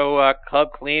Brush Pro club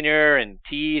cleaner and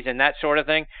tees and that sort of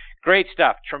thing. Great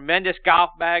stuff. Tremendous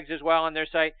golf bags as well on their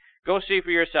site. Go see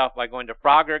for yourself by going to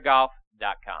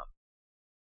FroggerGolf.com.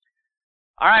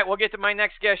 All right, we'll get to my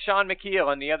next guest, Shaun Micheel,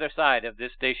 on the other side of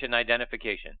this station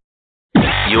identification.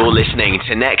 You're listening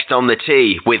to Next on the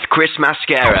Tee with Chris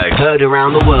Mascaro, heard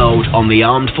around the world on the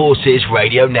Armed Forces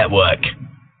Radio Network.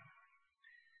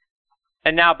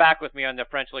 And now back with me on the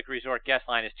French Lick Resort guest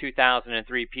line is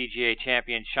 2003 PGA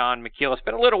champion Shaun Micheel. It's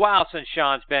been a little while since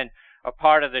Shaun's been a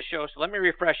part of the show, so let me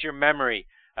refresh your memory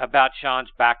about Shaun's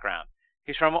background.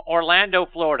 He's from Orlando,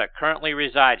 Florida, currently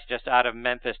resides just out of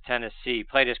Memphis, Tennessee.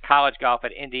 Played his college golf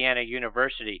at Indiana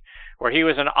University, where he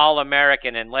was an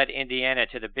All-American and led Indiana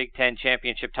to the Big Ten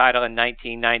championship title in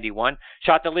 1991.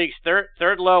 Shot the league's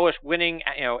third lowest winning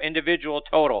individual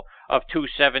total of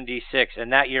 276,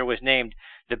 and that year was named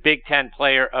the Big Ten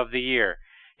Player of the Year.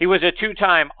 He was a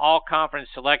two-time All-Conference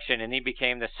selection, and he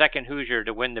became the second Hoosier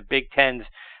to win the Big Ten's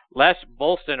Les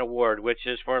Bolston Award, which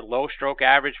is for low stroke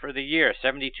average for the year,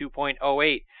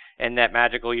 72.08 in that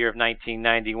magical year of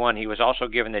 1991. He was also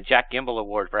given the Jack Gimble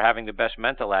Award for having the best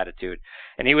mental attitude,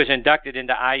 and he was inducted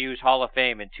into IU's Hall of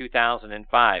Fame in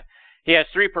 2005. He has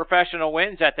 3 professional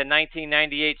wins at the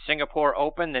 1998 Singapore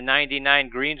Open, the 99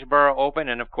 Greensboro Open,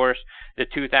 and of course the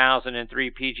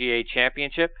 2003 PGA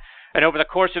Championship. And over the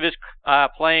course of his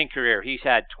playing career, he's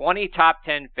had 20 top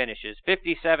 10 finishes,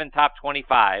 57 top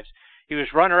 25s. He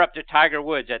was runner-up to Tiger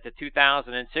Woods at the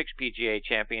 2006 PGA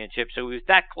Championship, so he was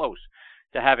that close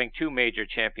to having 2 major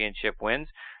championship wins.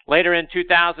 Later in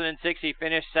 2006, he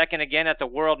finished second again at the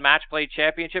World Match Play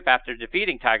Championship after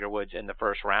defeating Tiger Woods in the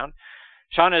first round.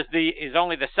 Shaun is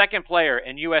only the second player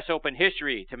in U.S. Open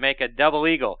history to make a double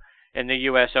eagle in the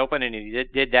U.S. Open, and he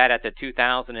did that at the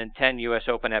 2010 U.S.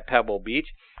 Open at Pebble Beach.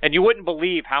 And you wouldn't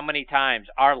believe how many times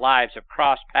our lives have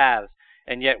crossed paths,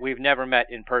 and yet we've never met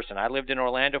in person. I lived in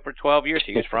Orlando for 12 years.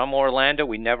 He was from Orlando.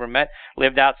 We never met.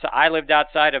 I lived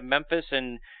outside of Memphis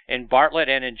and in Bartlett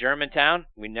and in Germantown.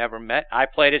 We never met. I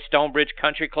played at Stonebridge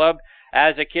Country Club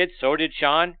as a kid. So did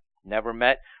Shaun. Never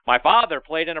met. My father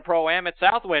played in a Pro-Am at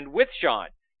Southwind with Shaun.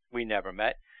 We never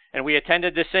met. And we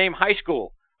attended the same high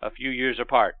school a few years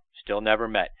apart. Still never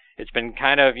met. It's been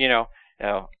kind of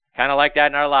like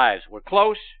that in our lives. We're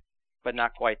close, but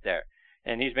not quite there.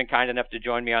 And he's been kind enough to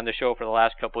join me on the show for the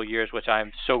last couple of years, which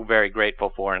I'm so very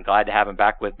grateful for, and glad to have him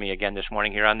back with me again this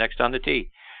morning here on Next on the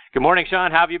Tee. Good morning, Shaun.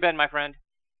 How have you been, my friend?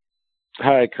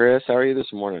 Hi, Chris. How are you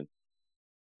this morning?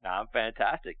 I'm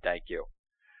fantastic, thank you.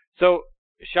 So,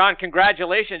 Shaun,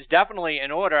 congratulations. Definitely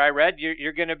in order. I read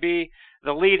you're going to be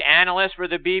the lead analyst for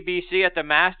the BBC at the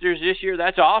Masters this year.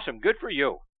 That's awesome. Good for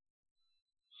you.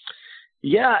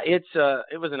 Yeah, it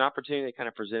was an opportunity that kind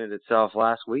of presented itself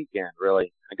last weekend.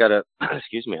 Really, I got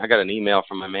an email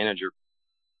from my manager,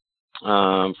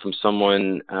 from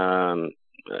someone,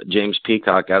 James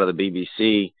Peacock out of the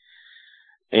BBC,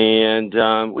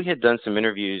 and we had done some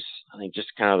interviews. I think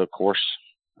just kind of the course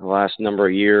of the last number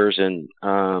of years, and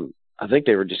I think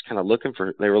they were just kind of looking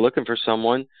for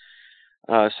someone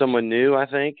new. I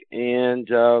think, and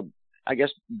I guess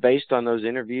based on those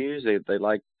interviews, they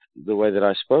liked the way that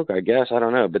I spoke, I guess. I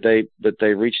don't know, but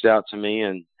they reached out to me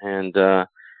and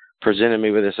presented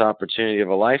me with this opportunity of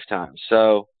a lifetime.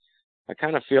 So I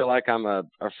kind of feel like I'm a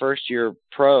first year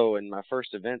pro, and my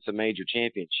first event's a major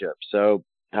championship. So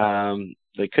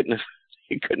they couldn't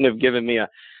have given me a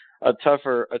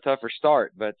tougher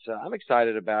start, but I'm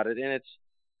excited about it. And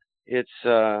it's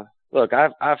look,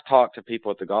 I've talked to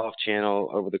people at the Golf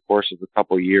Channel over the course of a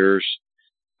couple of years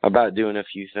about doing a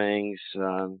few things.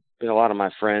 Been a lot of my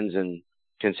friends and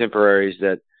contemporaries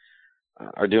that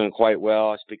are doing quite well.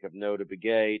 I speak of Noah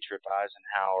Begay, Trip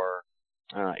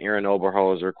Eisenhower, Aaron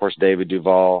Oberholzer, of course, David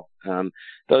Duval.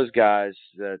 Those guys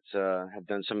that have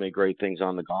done so many great things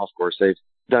on the golf course. They've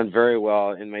done very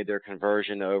well and made their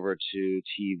conversion over to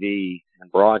TV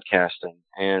and broadcasting.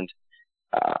 And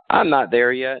I'm not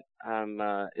there yet.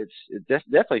 It's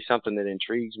definitely something that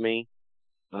intrigues me.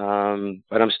 But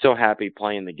I'm still happy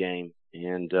playing the game.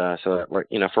 And so,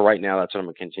 for right now, that's what I'm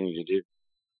going to continue to do.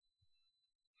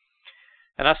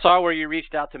 And I saw where you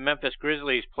reached out to Memphis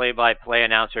Grizzlies play-by-play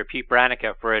announcer Pete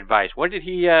Branica for advice. What did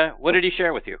he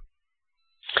share with you?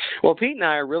 Well, Pete and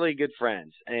I are really good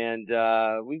friends, and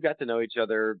we've got to know each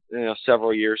other,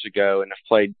 several years ago, and have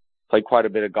played quite a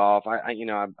bit of golf.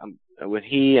 I'm with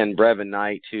he and Brevin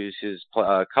Knight, who's his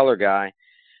color guy.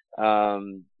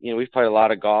 We've played a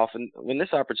lot of golf, and when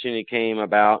this opportunity came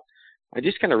about, I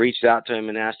just kind of reached out to him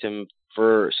and asked him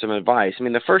for some advice. I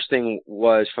mean, the first thing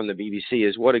was from the BBC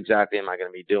is, what exactly am I going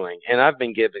to be doing? And I've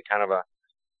been given kind of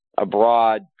a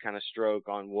broad kind of stroke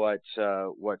on what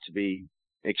to be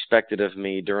expected of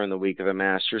me during the week of the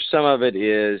Masters. Some of it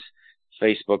is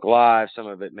Facebook Live, some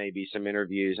of it may be some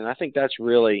interviews, and I think that's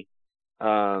really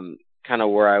kind of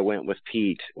where I went with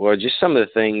Pete, or just some of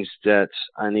the things that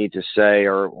I need to say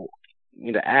or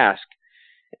to ask.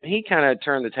 He kind of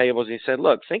turned the tables and he said,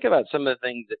 look, think about some of the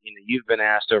things that you've been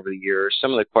asked over the years,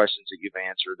 some of the questions that you've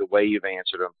answered, the way you've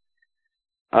answered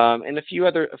them. And a few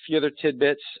other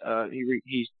tidbits.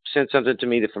 He sent something to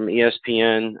me from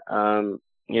ESPN,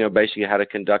 basically how to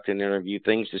conduct an interview,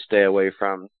 things to stay away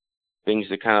from, things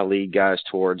to kind of lead guys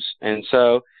towards. And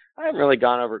so I haven't really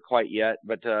gone over it quite yet,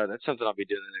 but that's something I'll be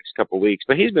doing in the next couple of weeks.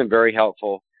 But he's been very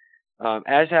helpful,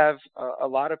 as have a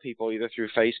lot of people, either through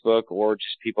Facebook or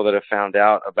just people that have found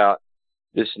out about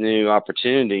this new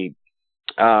opportunity.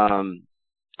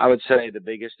 I would say the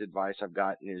biggest advice I've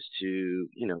gotten is to,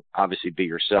 obviously be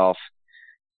yourself.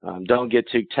 Don't get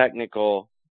too technical.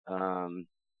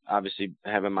 Obviously,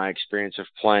 having my experience of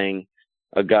playing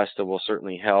Augusta will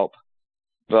certainly help.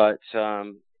 But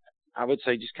I would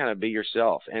say just kind of be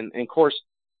yourself. And of course,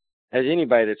 as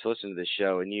anybody that's listened to this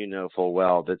show, and you know full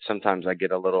well that sometimes I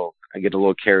get a little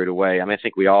carried away. I mean, I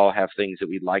think we all have things that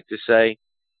we'd like to say,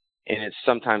 and it's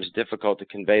sometimes difficult to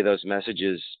convey those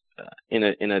messages in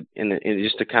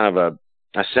just a kind of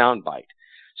a sound bite.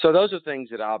 So those are things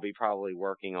that I'll be probably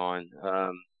working on.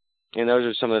 And those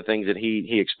are some of the things that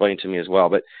he explained to me as well.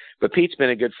 But Pete's been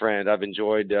a good friend. I've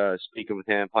enjoyed speaking with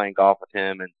him, playing golf with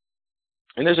him,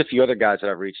 and there's a few other guys that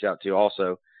I've reached out to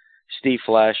also. Steve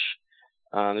Flesh.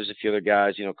 There's a few other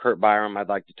guys. Kurt Byram I'd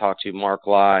like to talk to. Mark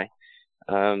Lai.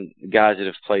 Guys that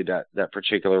have played that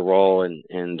particular role.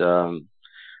 And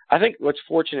I think what's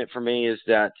fortunate for me is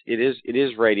that it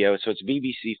is radio, so it's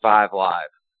BBC 5 Live,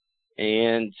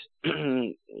 and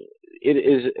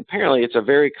it's a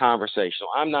very conversational.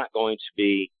 I'm not going to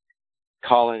be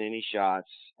calling any shots.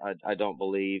 I don't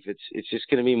believe it's just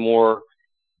going to be more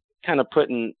kind of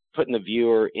putting the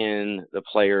viewer in the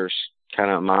player's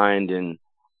kind of mind and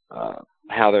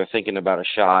how they're thinking about a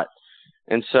shot.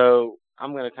 And so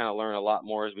I'm going to kind of learn a lot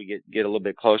more as we get a little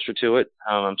bit closer to it.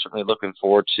 I'm certainly looking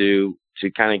forward to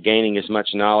kind of gaining as much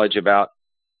knowledge about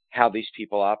how these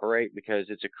people operate, because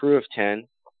it's a crew of 10.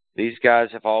 These guys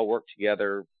have all worked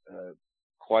together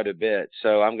quite a bit.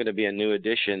 So I'm going to be a new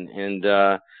addition. And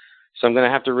so I'm going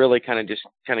to have to really kind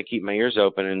of keep my ears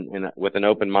open and with an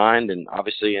open mind, and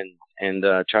obviously, and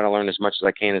try to learn as much as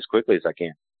I can as quickly as I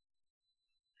can.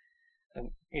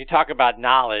 You talk about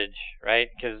knowledge, right?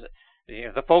 Because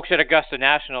the folks at Augusta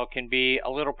National can be a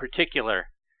little particular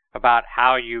about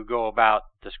how you go about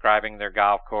describing their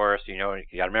golf course. You got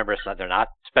to remember, they're not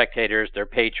spectators; they're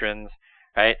patrons,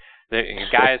 right? The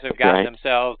guys have gotten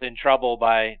themselves in trouble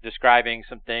by describing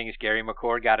some things. Gary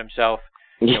McCord got himself,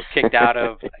 kicked out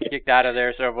of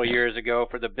there several years ago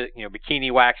for the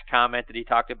bikini wax comment that he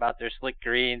talked about their slick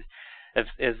greens. Has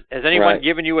anyone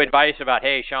given you advice about,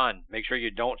 hey, Shaun, make sure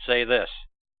you don't say this?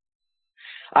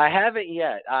 I haven't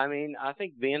yet. I mean, I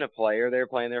think being a player there,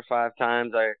 playing there 5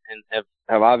 times, and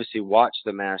have obviously watched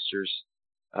the Masters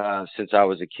since I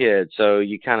was a kid. So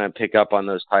you kind of pick up on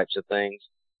those types of things,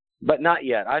 but not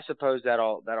yet. I suppose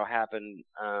that'll happen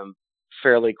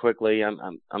fairly quickly.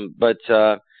 But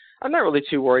I'm not really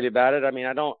too worried about it. I mean,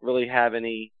 I don't really have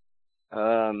any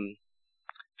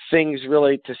things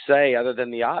really to say other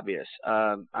than the obvious.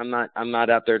 I'm not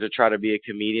out there to try to be a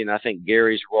comedian. I think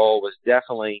Gary's role was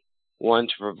definitely one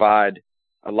to provide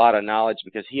a lot of knowledge,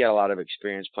 because he had a lot of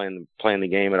experience playing the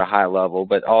game at a high level,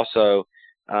 but also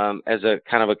as a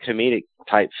kind of a comedic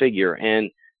type figure. And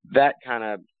that kind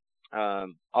of,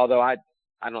 although I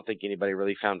don't think anybody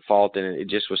really found fault in it, it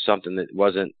just was something that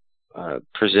wasn't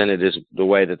presented as the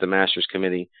way that the Masters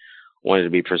Committee wanted to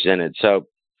be presented. So,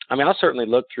 I mean, I'll certainly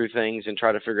look through things and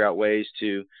try to figure out ways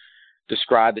to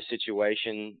describe the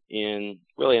situation in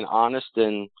really an honest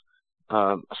and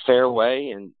a fair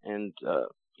way. And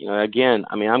again,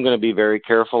 I mean, I'm going to be very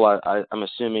careful. I'm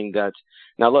assuming that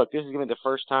now, look, this is going to be the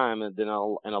first time in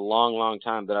a long, long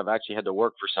time that I've actually had to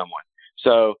work for someone.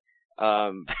 So,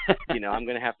 I'm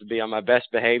going to have to be on my best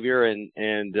behavior,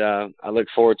 and I look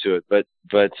forward to it. But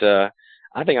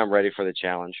I think I'm ready for the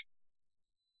challenge.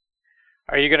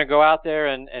 Are you going to go out there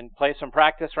and play some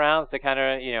practice rounds to kind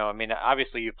of, I mean,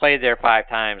 obviously you played there 5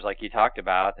 times like you talked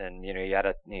about, and, you had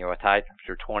a tie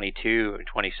for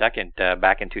 22nd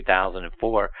back in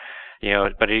 2004,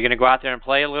 but are you going to go out there and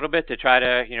play a little bit to try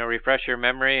to, refresh your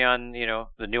memory on,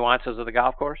 the nuances of the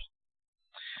golf course?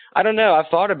 I don't know. I've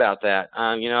thought about that.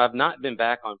 I've not been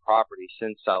back on property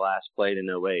since I last played in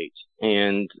 2008,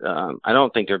 and I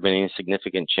don't think there have been any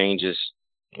significant changes,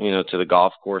 to the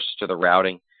golf course, to the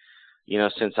routing,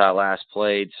 since I last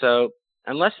played. So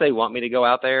unless they want me to go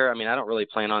out there, I mean, I don't really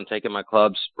plan on taking my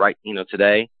clubs right,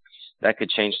 today. That could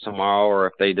change tomorrow, or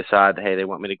if they decide, hey, they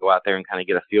want me to go out there and kind of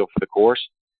get a feel for the course,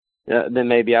 then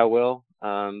maybe I will.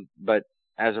 But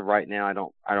as of right now, I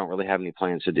don't really have any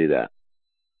plans to do that.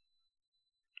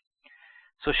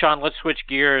 So, Shaun, let's switch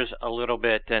gears a little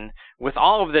bit. And with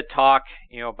all of the talk,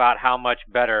 about how much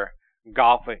better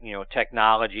golf,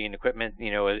 technology and equipment,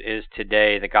 is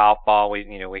today, the golf ball, we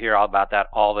hear all about that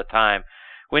all the time.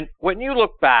 When you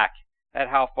look back at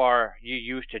how far you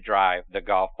used to drive the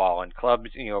golf ball and clubs,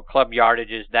 club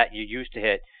yardages that you used to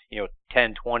hit,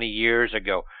 10, 20 years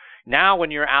ago, Now,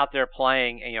 when you're out there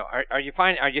playing, are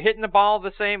you hitting the ball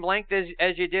the same length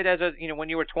as you did when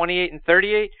you were 28 and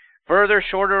 38? Further,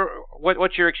 shorter?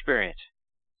 What's your experience?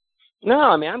 No,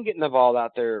 I mean, I'm getting the ball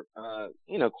out there,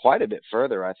 quite a bit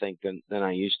further, I think, than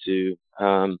I used to.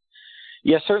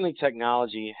 Yeah, certainly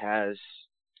technology has,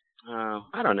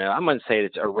 I don't know, I'm going to say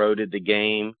it's eroded the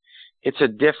game. It's a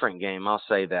different game, I'll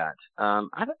say that.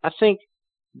 I think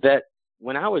that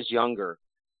when I was younger,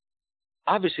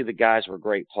 obviously the guys were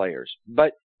great players,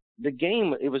 but the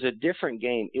game, it was a different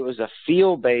game. It was a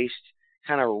feel-based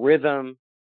kind of rhythm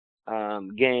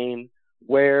game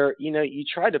where, you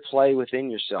tried to play within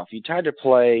yourself. You tried to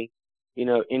play,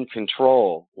 in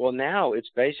control. Well, now it's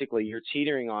basically you're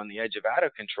teetering on the edge of out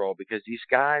of control because these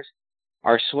guys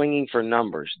are swinging for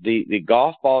numbers. The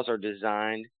golf balls are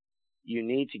designed, you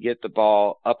need to get the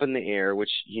ball up in the air,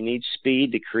 which you need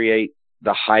speed to create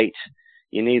the height.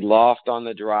 You need loft on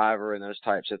the driver and those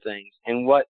types of things. And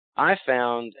what I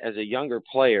found as a younger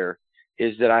player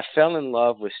is that I fell in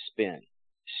love with spin.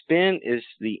 Spin is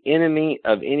the enemy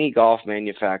of any golf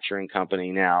manufacturing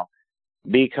company now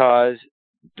because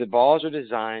the balls are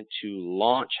designed to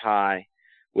launch high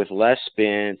with less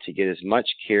spin to get as much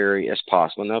carry as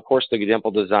possible. Now, of course, the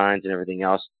dimple designs and everything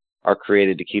else are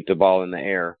created to keep the ball in the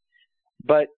air.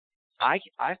 But I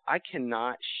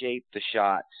cannot shape the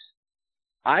shots.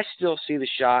 I still see the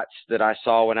shots that I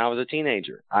saw when I was a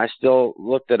teenager. I still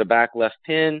looked at a back left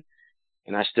pin,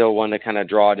 and I still wanted to kind of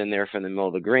draw it in there from the middle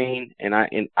of the green, and I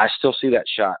still see that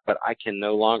shot, but I can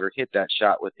no longer hit that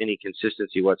shot with any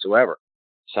consistency whatsoever.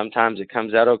 Sometimes it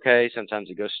comes out okay. Sometimes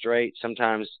it goes straight.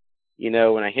 Sometimes,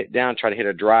 when I hit down, try to hit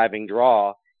a driving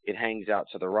draw, it hangs out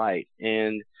to the right.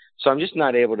 And so I'm just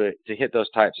not able to hit those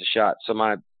types of shots. So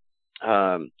my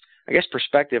I guess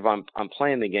perspective on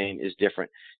playing the game is different.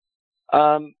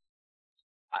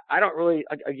 I don't really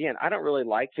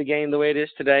like the game the way it is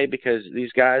today because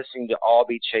these guys seem to all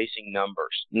be chasing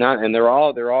numbers. And they're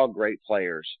all great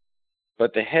players,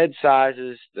 but the head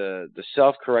sizes, the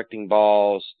self-correcting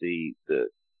balls, the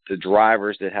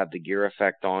drivers that have the gear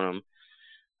effect on them.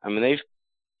 I mean, they've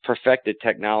perfected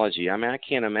technology. I mean, I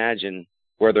can't imagine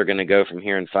where they're going to go from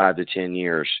here in 5 to 10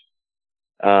 years.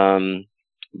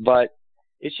 But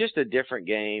it's just a different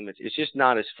game. It's just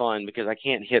not as fun because I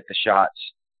can't hit the shots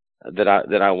that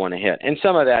I want to hit. And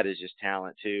some of that is just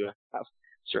talent too. I've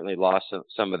certainly lost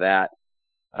some of that.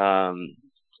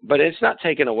 But it's not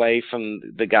taken away from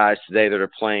the guys today that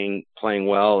are playing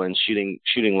well and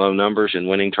shooting low numbers and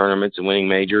winning tournaments and winning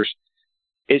majors.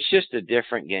 It's just a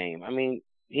different game. I mean,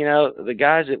 the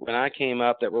guys that when I came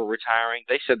up that were retiring,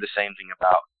 they said the same thing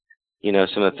about,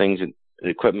 some of the things, the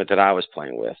equipment that I was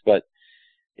playing with. But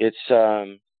it's,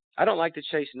 I don't like to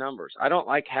chase numbers. I don't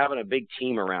like having a big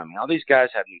team around me. All these guys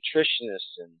have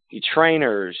nutritionists and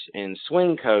trainers and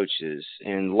swing coaches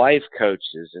and life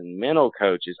coaches and mental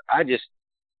coaches.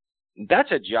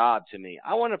 That's a job to me.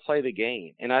 I want to play the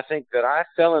game. And I think that I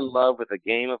fell in love with the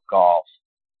game of golf.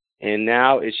 And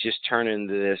now it's just turned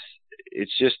into this.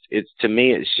 To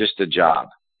me, it's just a job.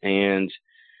 And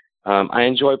I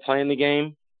enjoy playing the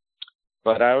game,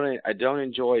 but I don't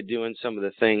enjoy doing some of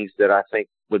the things that I think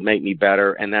would make me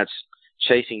better. And that's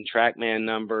chasing TrackMan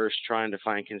numbers, trying to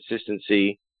find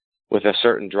consistency with a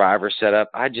certain driver setup.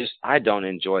 I don't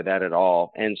enjoy that at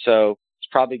all. And so it's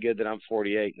probably good that I'm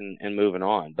 48 and moving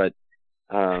on, but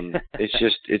it's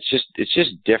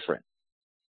just different.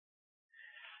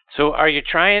 So are you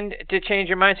trying to change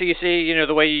your mind? So you see,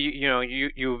 the way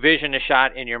you vision a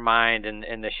shot in your mind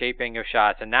and the shaping of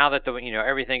shots, and now that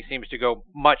everything seems to go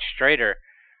much straighter,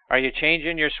 are you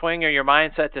changing your swing or your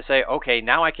mindset to say, okay,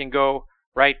 now I can go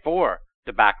right for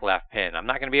the back left pin? I'm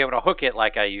not going to be able to hook it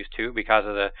like I used to because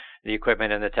of the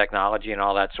equipment and the technology and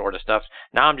all that sort of stuff.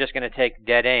 Now I'm just going to take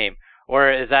dead aim. Or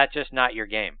is that just not your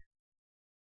game?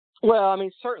 Well, I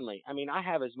mean, certainly. I mean, I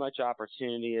have as much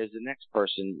opportunity as the next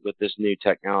person with this new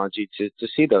technology to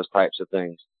see those types of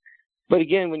things. But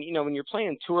again, when you're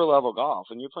playing tour level golf,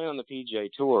 when you're playing on the PGA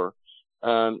Tour,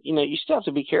 you still have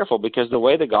to be careful because the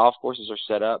way the golf courses are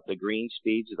set up, the green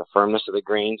speeds, the firmness of the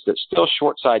greens, that still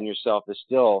short-siding yourself is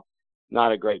still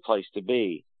not a great place to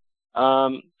be.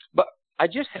 But I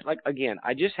just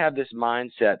have this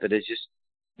mindset that has just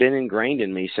been ingrained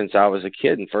in me since I was a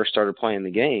kid and first started playing the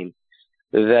game.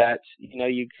 That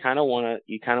you kind of want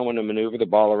to maneuver the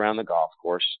ball around the golf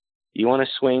course. You want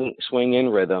to swing in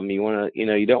rhythm. You want to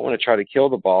you don't want to try to kill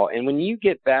the ball. And when you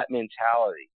get that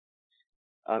mentality,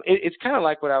 it's kind of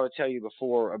like what I would tell you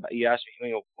before. You asked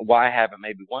me why I haven't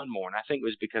maybe won more, and I think it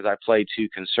was because I played too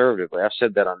conservatively. I've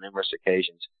said that on numerous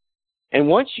occasions. And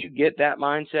once you get that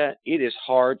mindset, it is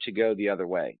hard to go the other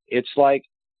way. It's like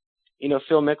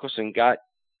Phil Mickelson got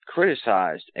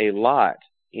criticized a lot,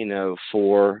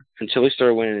 for until he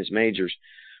started winning his majors,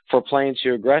 for playing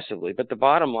too aggressively. But the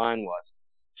bottom line was,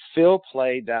 Phil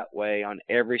played that way on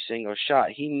every single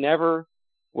shot. He never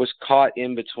was caught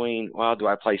in between, well, do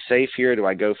I play safe here? Do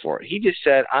I go for it? He just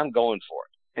said, I'm going for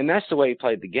it. And that's the way he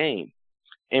played the game.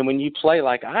 And when you play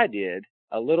like I did,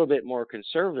 a little bit more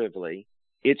conservatively,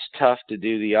 it's tough to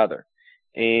do the other.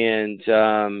 And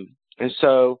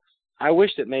so I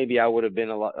wish that maybe I would have been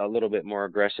a little bit more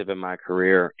aggressive in my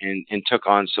career and took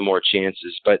on some more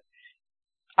chances. But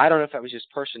I don't know if that was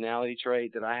just personality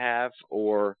trait that I have,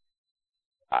 or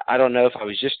I don't know if I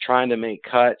was just trying to make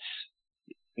cuts.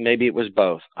 Maybe it was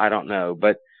both. I don't know.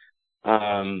 But,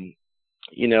 I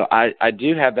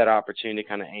do have that opportunity to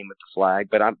kind of aim at the flag,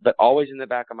 but always in the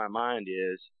back of my mind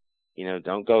is,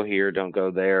 don't go here, don't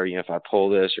go there. If I pull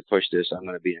this or push this, I'm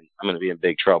going to be in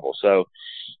big trouble. So,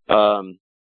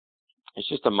 it's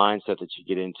just a mindset that you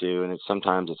get into, and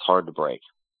sometimes it's hard to break.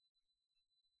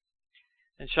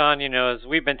 And Shaun, as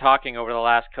we've been talking over the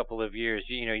last couple of years,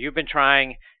 you've been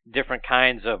trying different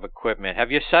kinds of equipment.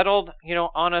 Have you settled,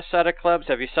 on a set of clubs?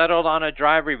 Have you settled on a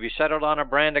driver? Have you settled on a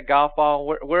brand of golf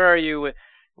ball? Where are you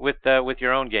with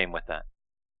your own game with that?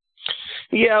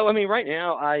 Yeah, right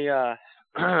now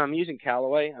I'm using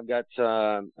Callaway. I got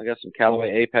some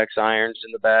Callaway Apex irons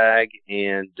in the bag,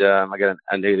 and I got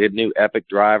a new Epic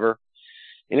driver.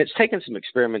 And it's taken some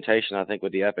experimentation, I think,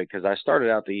 with the Epic, because I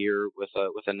started out the year with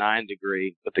a 9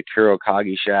 degree with the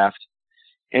Kurokage shaft.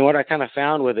 And what I kind of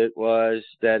found with it was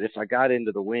that if I got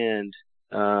into the wind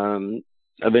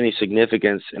of any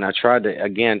significance, and I tried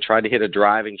to hit a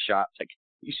driving shot like I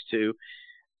used to,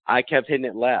 I kept hitting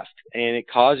it left. And it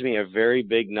caused me a very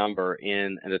big number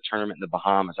in a tournament in the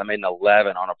Bahamas. I made an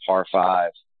 11 on a par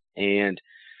 5. And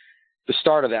the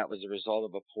start of that was a result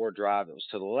of a poor drive that was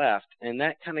to the left, and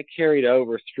that kind of carried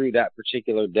over through that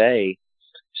particular day.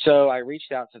 So I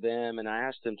reached out to them, and I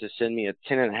asked them to send me a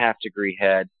 10.5 degree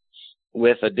head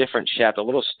with a different shaft, a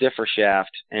little stiffer shaft,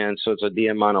 and so it's a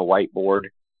Diamante whiteboard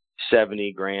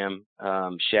 70-gram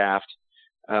shaft.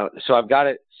 So I've got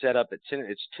it set up at 10.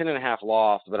 It's 10.5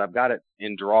 loft, but I've got it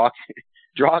in draw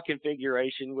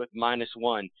configuration with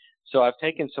 -1. So I've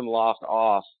taken some loft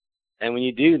off. And when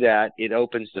you do that, it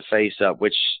opens the face up,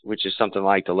 which is something I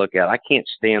like to look at. I can't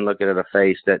stand looking at a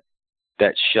face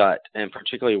that's shut, and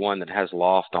particularly one that has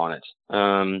loft on it.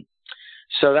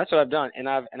 So that's what I've done, and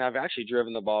I've actually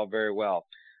driven the ball very well.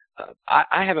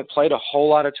 I haven't played a whole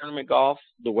lot of tournament golf.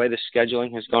 The way the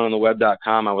scheduling has gone on the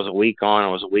web.com, I was a week on, I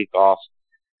was a week off,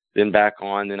 then back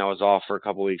on, then I was off for a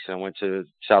couple of weeks, and I went to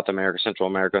South America, Central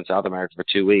America, and South America for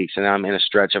 2 weeks, and I'm in a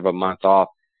stretch of a month off.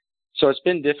 So it's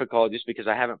been difficult just because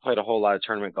I haven't played a whole lot of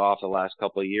tournament golf the last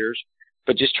couple of years,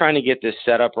 but just trying to get this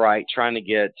set up right, trying to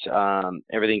get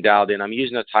everything dialed in. I'm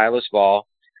using a Titleist ball,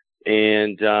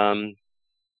 and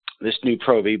this new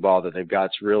Pro V ball that they've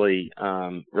got is really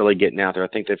getting out there. I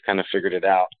think they've kind of figured it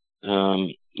out,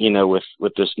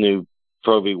 with this new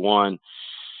Pro V1.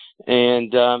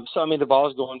 And so, the ball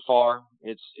is going far.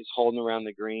 It's holding around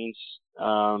the greens,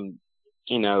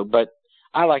 but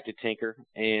I like to tinker,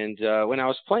 and when I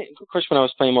was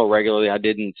playing more regularly, I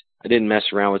didn't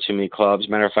mess around with too many clubs.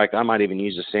 Matter of fact, I might even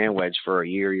use a sand wedge for a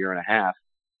year and a half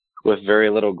with very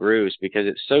little grooves, because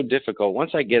it's so difficult.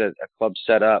 Once I get a club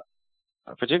set up,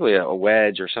 particularly a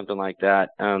wedge or something like that,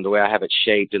 the way I have it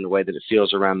shaped and the way that it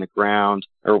feels around the ground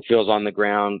or feels on the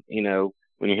ground,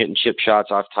 when you're hitting chip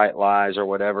shots off tight lies or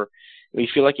whatever, you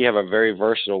feel like you have a very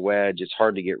versatile wedge. It's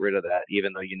hard to get rid of that,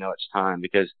 even though it's time,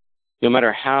 because no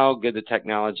matter how good the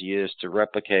technology is to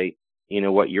replicate,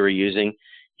 what you're using,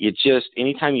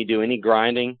 anytime you do any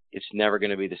grinding, it's never going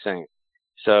to be the same.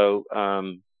 So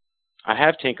I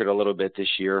have tinkered a little bit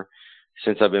this year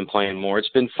since I've been playing more. It's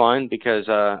been fun because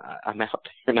I'm out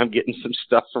there and I'm getting some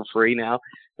stuff for free now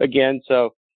again.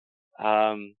 So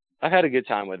I've had a good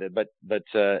time with it, but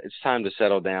it's time to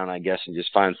settle down, I guess, and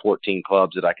just find 14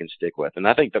 clubs that I can stick with. And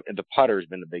I think the putter has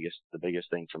been the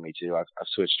biggest thing for me too. I've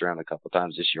switched around a couple of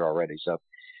times this year already, so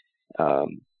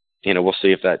we'll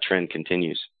see if that trend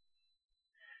continues.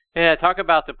 Yeah, talk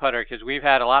about the putter, because we've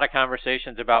had a lot of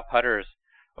conversations about putters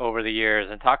over the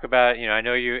years, and talk about, I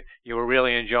know you were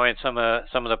really enjoying some of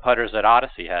the putters that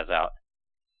Odyssey has out.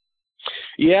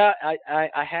 Yeah,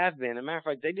 I have been. As a matter of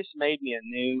fact, they just made me a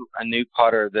new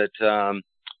putter that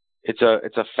it's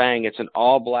a Fang. It's an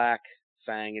all black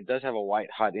Fang. It does have a white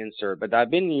hot insert, but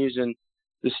I've been using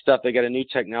this stuff. They got a new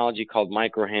technology called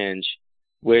micro hinge,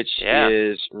 which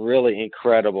is really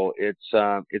incredible.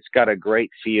 It's got a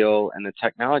great feel, and the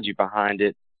technology behind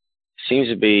it seems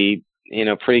to be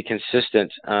pretty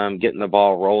consistent, getting the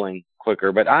ball rolling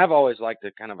quicker. But I've always liked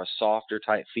a kind of a softer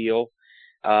type feel.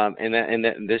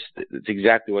 It's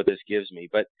exactly what this gives me.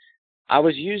 But I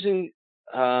was using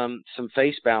some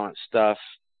face balance stuff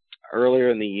earlier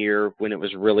in the year when it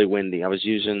was really windy. I was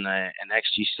using an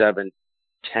XG7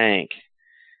 tank,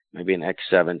 maybe an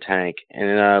X7 tank,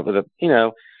 and with a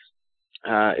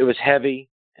it was heavy,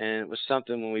 and it was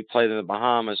something when we played in the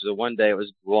Bahamas. The one day it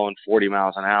was blowing 40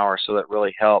 miles an hour, so that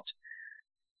really helped.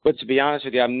 But to be honest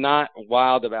with you, I'm not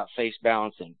wild about face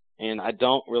balancing, and I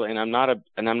don't really, and I'm not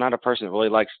a person that really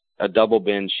likes a double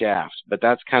bend shaft. But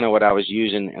that's kind of what I was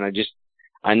using, and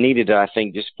I needed it, I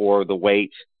think, just for the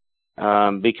weight,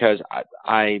 because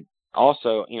I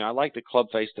also, I like the club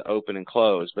face to open and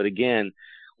close. But again,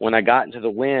 when I got into the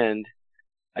wind,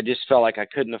 I just felt like I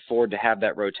couldn't afford to have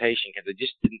that rotation because I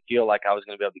just didn't feel like I was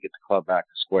going to be able to get the club back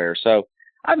to square. So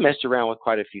I've messed around with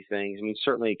quite a few things. I mean,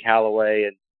 certainly Callaway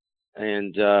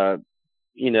and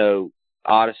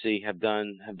Odyssey have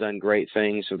done great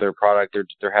things with their product.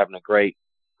 They're having a great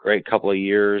couple of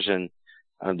years and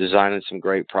designing some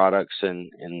great products, and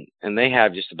they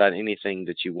have just about anything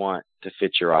that you want to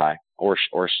fit your eye or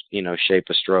shape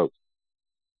a stroke.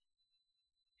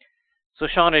 So,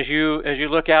 Shaun, as you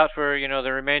look out for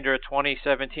the remainder of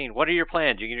 2017, what are your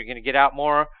plans? You're going to get out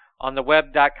more on the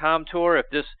web.com tour. If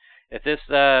this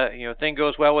thing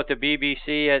goes well with the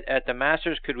BBC at the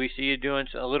Masters, could we see you doing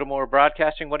a little more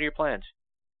broadcasting? What are your plans?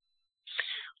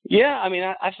 Yeah, I mean,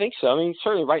 I think so. I mean,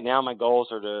 certainly right now my goals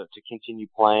are to continue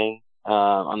playing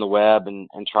on the web and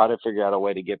try to figure out a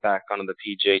way to get back onto the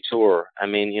PGA Tour. I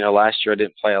mean, last year I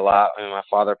didn't play a lot. I mean, my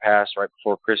father passed right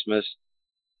before Christmas.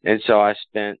 And so I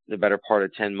spent the better part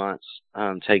of 10 months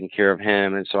taking care of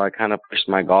him. And so I kind of pushed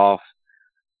my golf.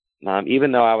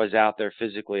 Even though I was out there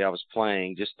physically, I was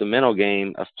playing. Just the mental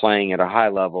game of playing at a high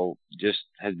level just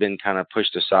has been kind of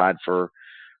pushed aside for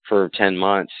 10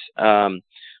 months.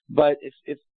 But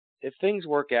if things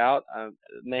work out, I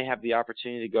may have the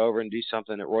opportunity to go over and do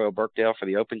something at Royal Birkdale for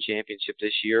the Open Championship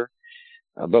this year.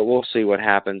 But we'll see what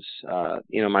happens.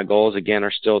 My goals, again,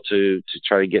 are still to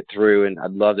try to get through, and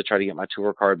I'd love to try to get my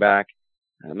tour card back.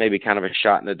 Maybe kind of a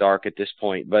shot in the dark at this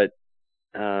point. But,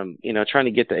 trying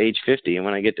to get to age 50. And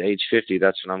when I get to age 50,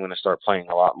 that's when I'm going to start playing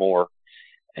a lot more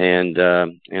and, a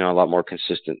lot more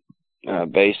consistent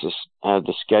basis.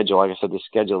 The schedule, like I said, the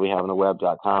schedule we have on the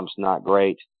web.com is not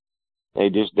great. They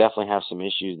just definitely have some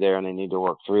issues there, and they need to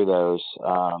work through those,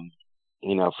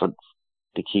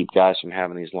 to keep guys from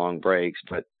having these long breaks.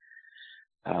 But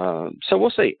so we'll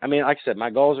see. I mean, like I said, my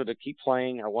goals are to keep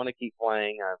playing. I want to keep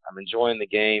playing. I'm enjoying the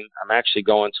game. I'm actually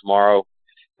going tomorrow.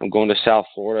 I'm going to South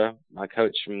Florida. My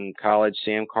coach from college,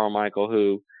 Sam Carmichael,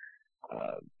 who,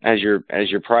 as your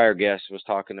prior guest was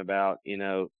talking about,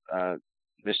 Mr.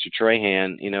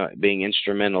 Trahan, being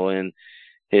instrumental in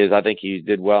his, I think he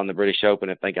did well in the British Open.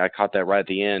 I think I caught that right at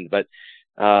the end. But,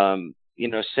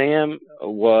 Sam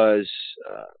was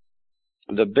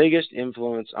the biggest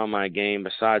influence on my game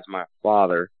besides my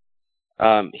father.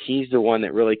 He's the one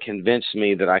that really convinced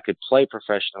me that I could play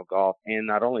professional golf and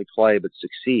not only play but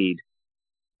succeed.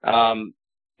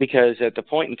 Because at the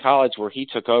point in college where he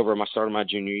took over, I started my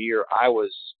junior year, I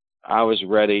was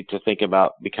ready to think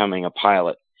about becoming a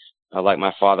pilot. Like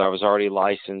my father, I was already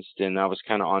licensed, and I was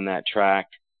kind of on that track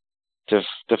to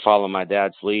follow my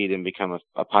dad's lead and become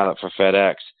a pilot for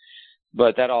FedEx.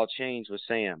 But that all changed with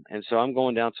Sam. And so I'm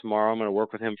going down tomorrow. I'm going to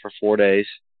work with him for 4 days.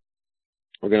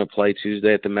 We're going to play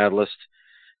Tuesday at the Medalist,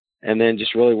 and then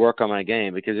just really work on my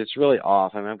game because it's really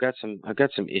off. I mean, I've got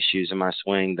some issues in my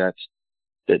swing that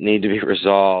need to be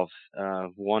resolved.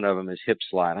 One of them is hip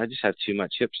slide. I just have too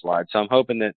much hip slide. So I'm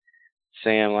hoping that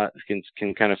Sam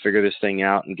can kind of figure this thing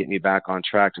out and get me back on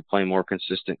track to play more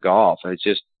consistent golf. It's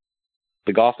just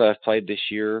the golf that I've played this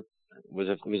year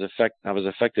I was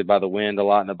affected by the wind a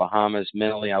lot in the Bahamas.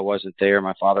 Mentally, I wasn't there.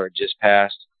 My father had just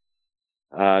passed.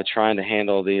 Trying to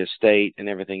handle the estate and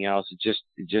everything else, it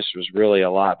just was really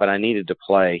a lot. But I needed to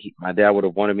play. My dad would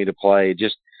have wanted me to play.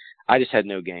 I just had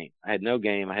no game. I had no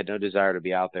desire to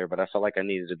be out there. But I felt like I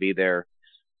needed to be there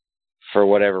for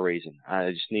whatever reason.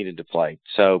 I just needed to play.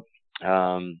 So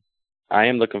I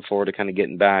am looking forward to kind of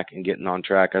getting back and getting on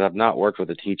track. I've not worked with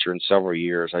a teacher in several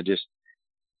years. I just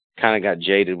kind of got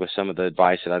jaded with some of the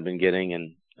advice that I've been getting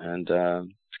and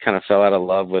kind of fell out of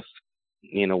love with,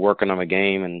 working on my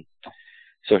game. And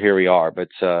so here we are. But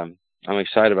I'm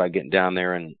excited about getting down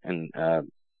there and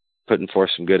putting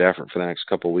forth some good effort for the next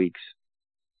couple of weeks.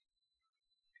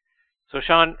 So,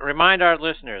 Shaun, remind our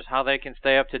listeners how they can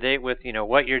stay up to date with,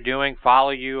 what you're doing,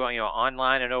 follow you,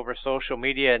 online and over social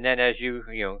media, and then as you,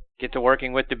 get to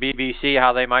working with the BBC,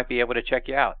 how they might be able to check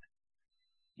you out.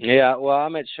 Yeah, well,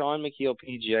 I'm at Shaun Micheel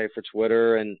PGA for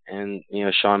Twitter and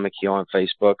Shaun Micheel on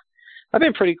Facebook. I've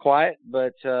been pretty quiet,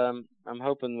 but I'm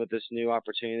hoping with this new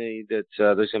opportunity that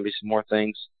there's going to be some more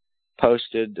things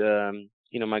posted.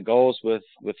 My goals with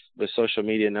social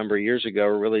media a number of years ago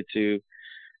were really to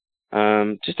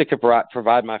just to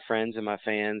provide my friends and my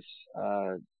fans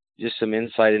just some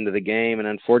insight into the game. And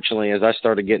unfortunately, as I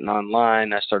started getting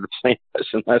online, I started playing less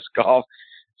and less golf.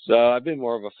 So I've been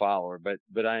more of a follower,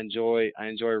 but I enjoy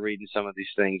reading some of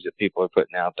these things that people are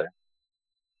putting out there.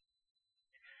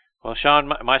 Well, Shaun,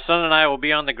 my son and I will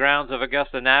be on the grounds of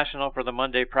Augusta National for the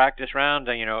Monday practice round.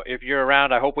 And, if you're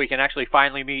around, I hope we can actually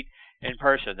finally meet in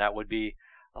person. That would be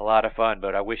a lot of fun.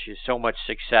 But I wish you so much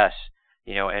success,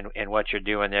 in what you're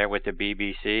doing there with the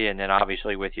BBC, and then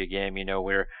obviously with your game.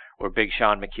 We're big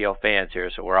Shaun Micheel fans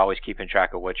here, so we're always keeping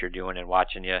track of what you're doing and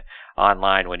watching you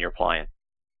online when you're playing.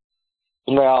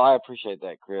 Well, I appreciate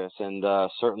that, Chris, and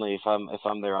certainly if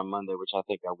I'm there on Monday, which I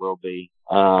think I will be,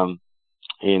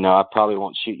 I probably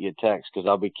won't shoot you a text because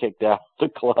I'll be kicked out of the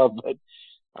club, but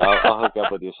I'll hook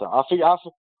up with you. So I'll figure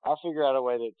out a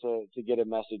way to get a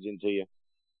message into you.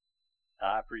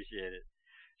 I appreciate it.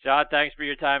 Shaun, thanks for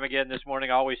your time again this morning.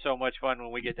 Always so much fun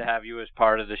when we get to have you as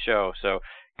part of the show. So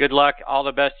good luck. All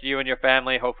the best to you and your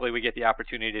family. Hopefully we get the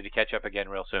opportunity to catch up again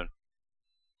real soon.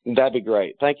 That'd be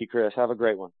great. Thank you, Chris. Have a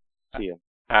great one. See you.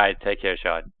 All right. Take care,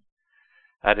 Shaun.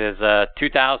 That is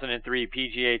 2003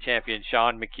 PGA champion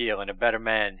Shaun Micheel, and a better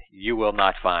man you will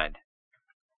not find.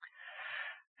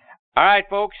 All right,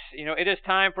 folks, it is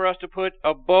time for us to put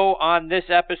a bow on this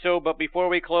episode, but before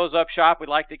we close up shop, we'd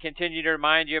like to continue to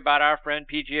remind you about our friend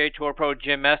PGA Tour Pro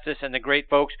Jim Estes and the great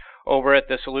folks over at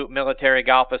the Salute Military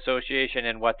Golf Association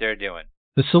and what they're doing.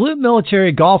 The Salute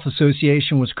Military Golf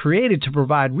Association was created to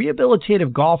provide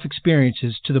rehabilitative golf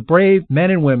experiences to the brave men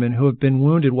and women who have been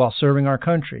wounded while serving our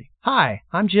country. Hi,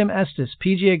 I'm Jim Estes,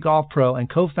 PGA Golf Pro and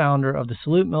co-founder of the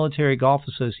Salute Military Golf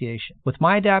Association. With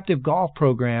my adaptive golf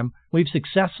program, we've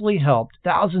successfully helped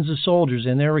thousands of soldiers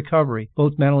in their recovery,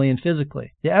 both mentally and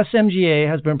physically. The SMGA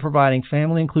has been providing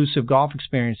family-inclusive golf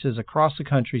experiences across the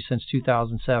country since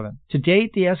 2007. To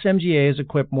date, the SMGA has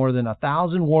equipped more than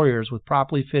 1,000 warriors with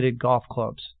properly fitted golf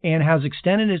clubs and has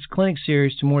extended its clinic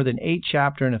series to more than 8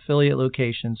 chapter and affiliate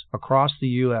locations across the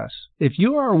U.S. If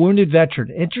you are a wounded veteran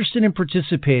interested in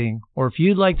participating, or if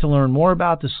you'd like to learn more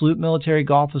about the Salute Military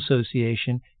Golf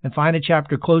Association and find a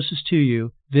chapter closest to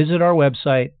you, visit our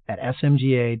website at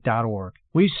smga.org.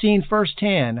 We've seen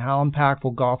firsthand how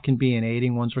impactful golf can be in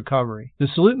aiding one's recovery. The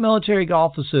Salute Military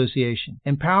Golf Association,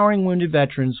 empowering wounded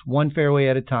veterans one fairway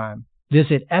at a time.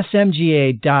 Visit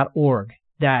smga.org.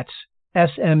 That's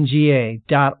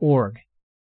smga.org.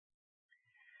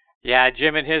 Yeah,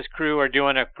 Jim and his crew are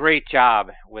doing a great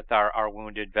job with our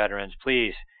wounded veterans.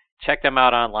 Please check them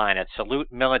out online at the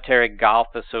Salute Military Golf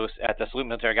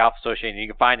Association. You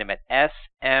can find them at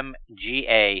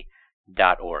smga.org.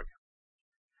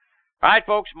 All right,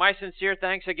 folks, my sincere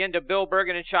thanks again to Bill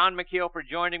Bergin and Shaun Micheel for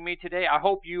joining me today. I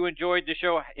hope you enjoyed the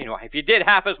show. If you did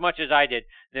half as much as I did,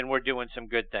 then we're doing some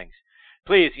good things.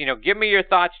 Please, give me your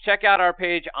thoughts. Check out our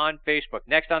page on Facebook,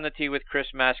 Next on the Tee with Chris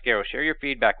Mascaro. Share your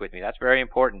feedback with me. That's very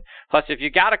important. Plus, if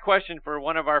you got a question for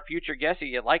one of our future guests that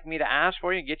you'd like me to ask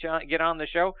for you, get on the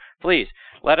show, please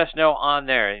let us know on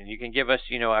there. And you can give us,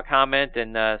 a comment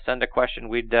and send a question.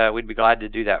 We'd be glad to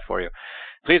do that for you.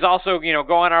 Please also,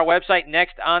 go on our website,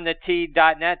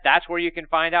 nextonthetee.net. That's where you can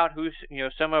find out who,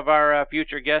 some of our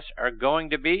future guests are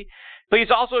going to be. Please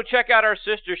also check out our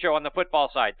sister show on the football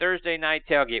side, Thursday Night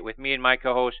Tailgate, with me and my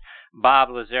co-host, Bob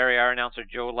Lazari, our announcer,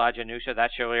 Joe LaGianusa.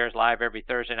 That show airs live every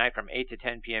Thursday night from 8 to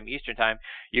 10 p.m. Eastern Time.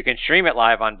 You can stream it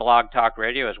live on Blog Talk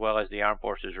Radio as well as the Armed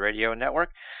Forces Radio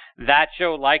Network. That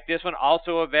show, like this one,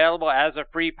 also available as a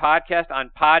free podcast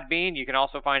on Podbean. You can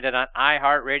also find it on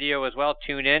iHeartRadio as well.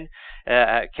 Tune in,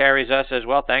 carries us as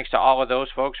well. Thanks to all of those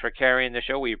folks for carrying the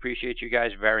show. We appreciate you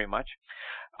guys very much.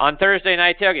 On Thursday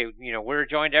Night Tailgate, we're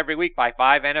joined every week by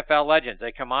 5 NFL legends.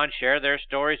 They come on, share their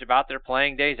stories about their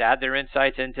playing days, add their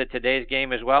insights into today's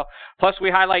game as well. Plus,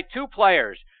 we highlight 2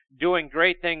 players doing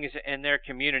great things in their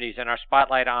communities in our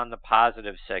Spotlight on the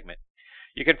Positive segment.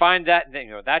 You can find that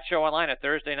show online at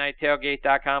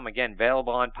ThursdayNightTailgate.com. Again,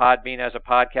 available on Podbean as a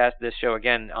podcast. This show,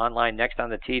 again, online,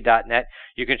 nextonthetee.net.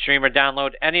 You can stream or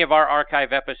download any of our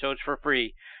archive episodes for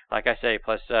free, like I say,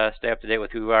 plus stay up to date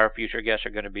with who our future guests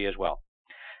are going to be as well.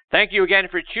 Thank you again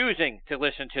for choosing to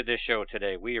listen to this show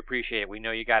today. We appreciate it. We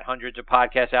know you got hundreds of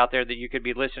podcasts out there that you could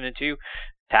be listening to,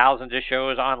 thousands of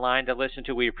shows online to listen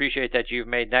to. We appreciate that you've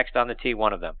made Next on the Tee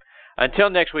one of them. Until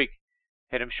next week,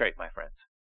 hit 'em straight, my friends.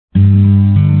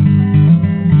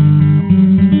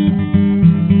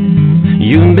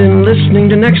 You've been listening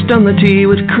to Next on the Tee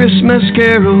with Chris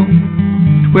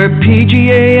Mascaro, where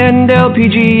PGA and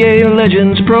LPGA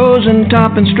legends, pros and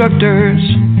top instructors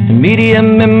and media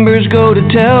members go to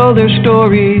tell their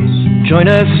stories. Join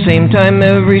us the same time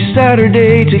every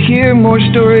Saturday to hear more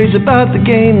stories about the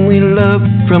game we love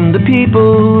from the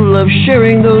people who love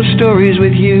sharing those stories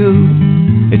with you.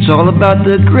 It's all about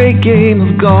the great game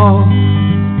of golf.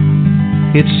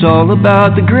 It's all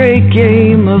about the great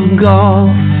game of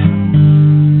golf.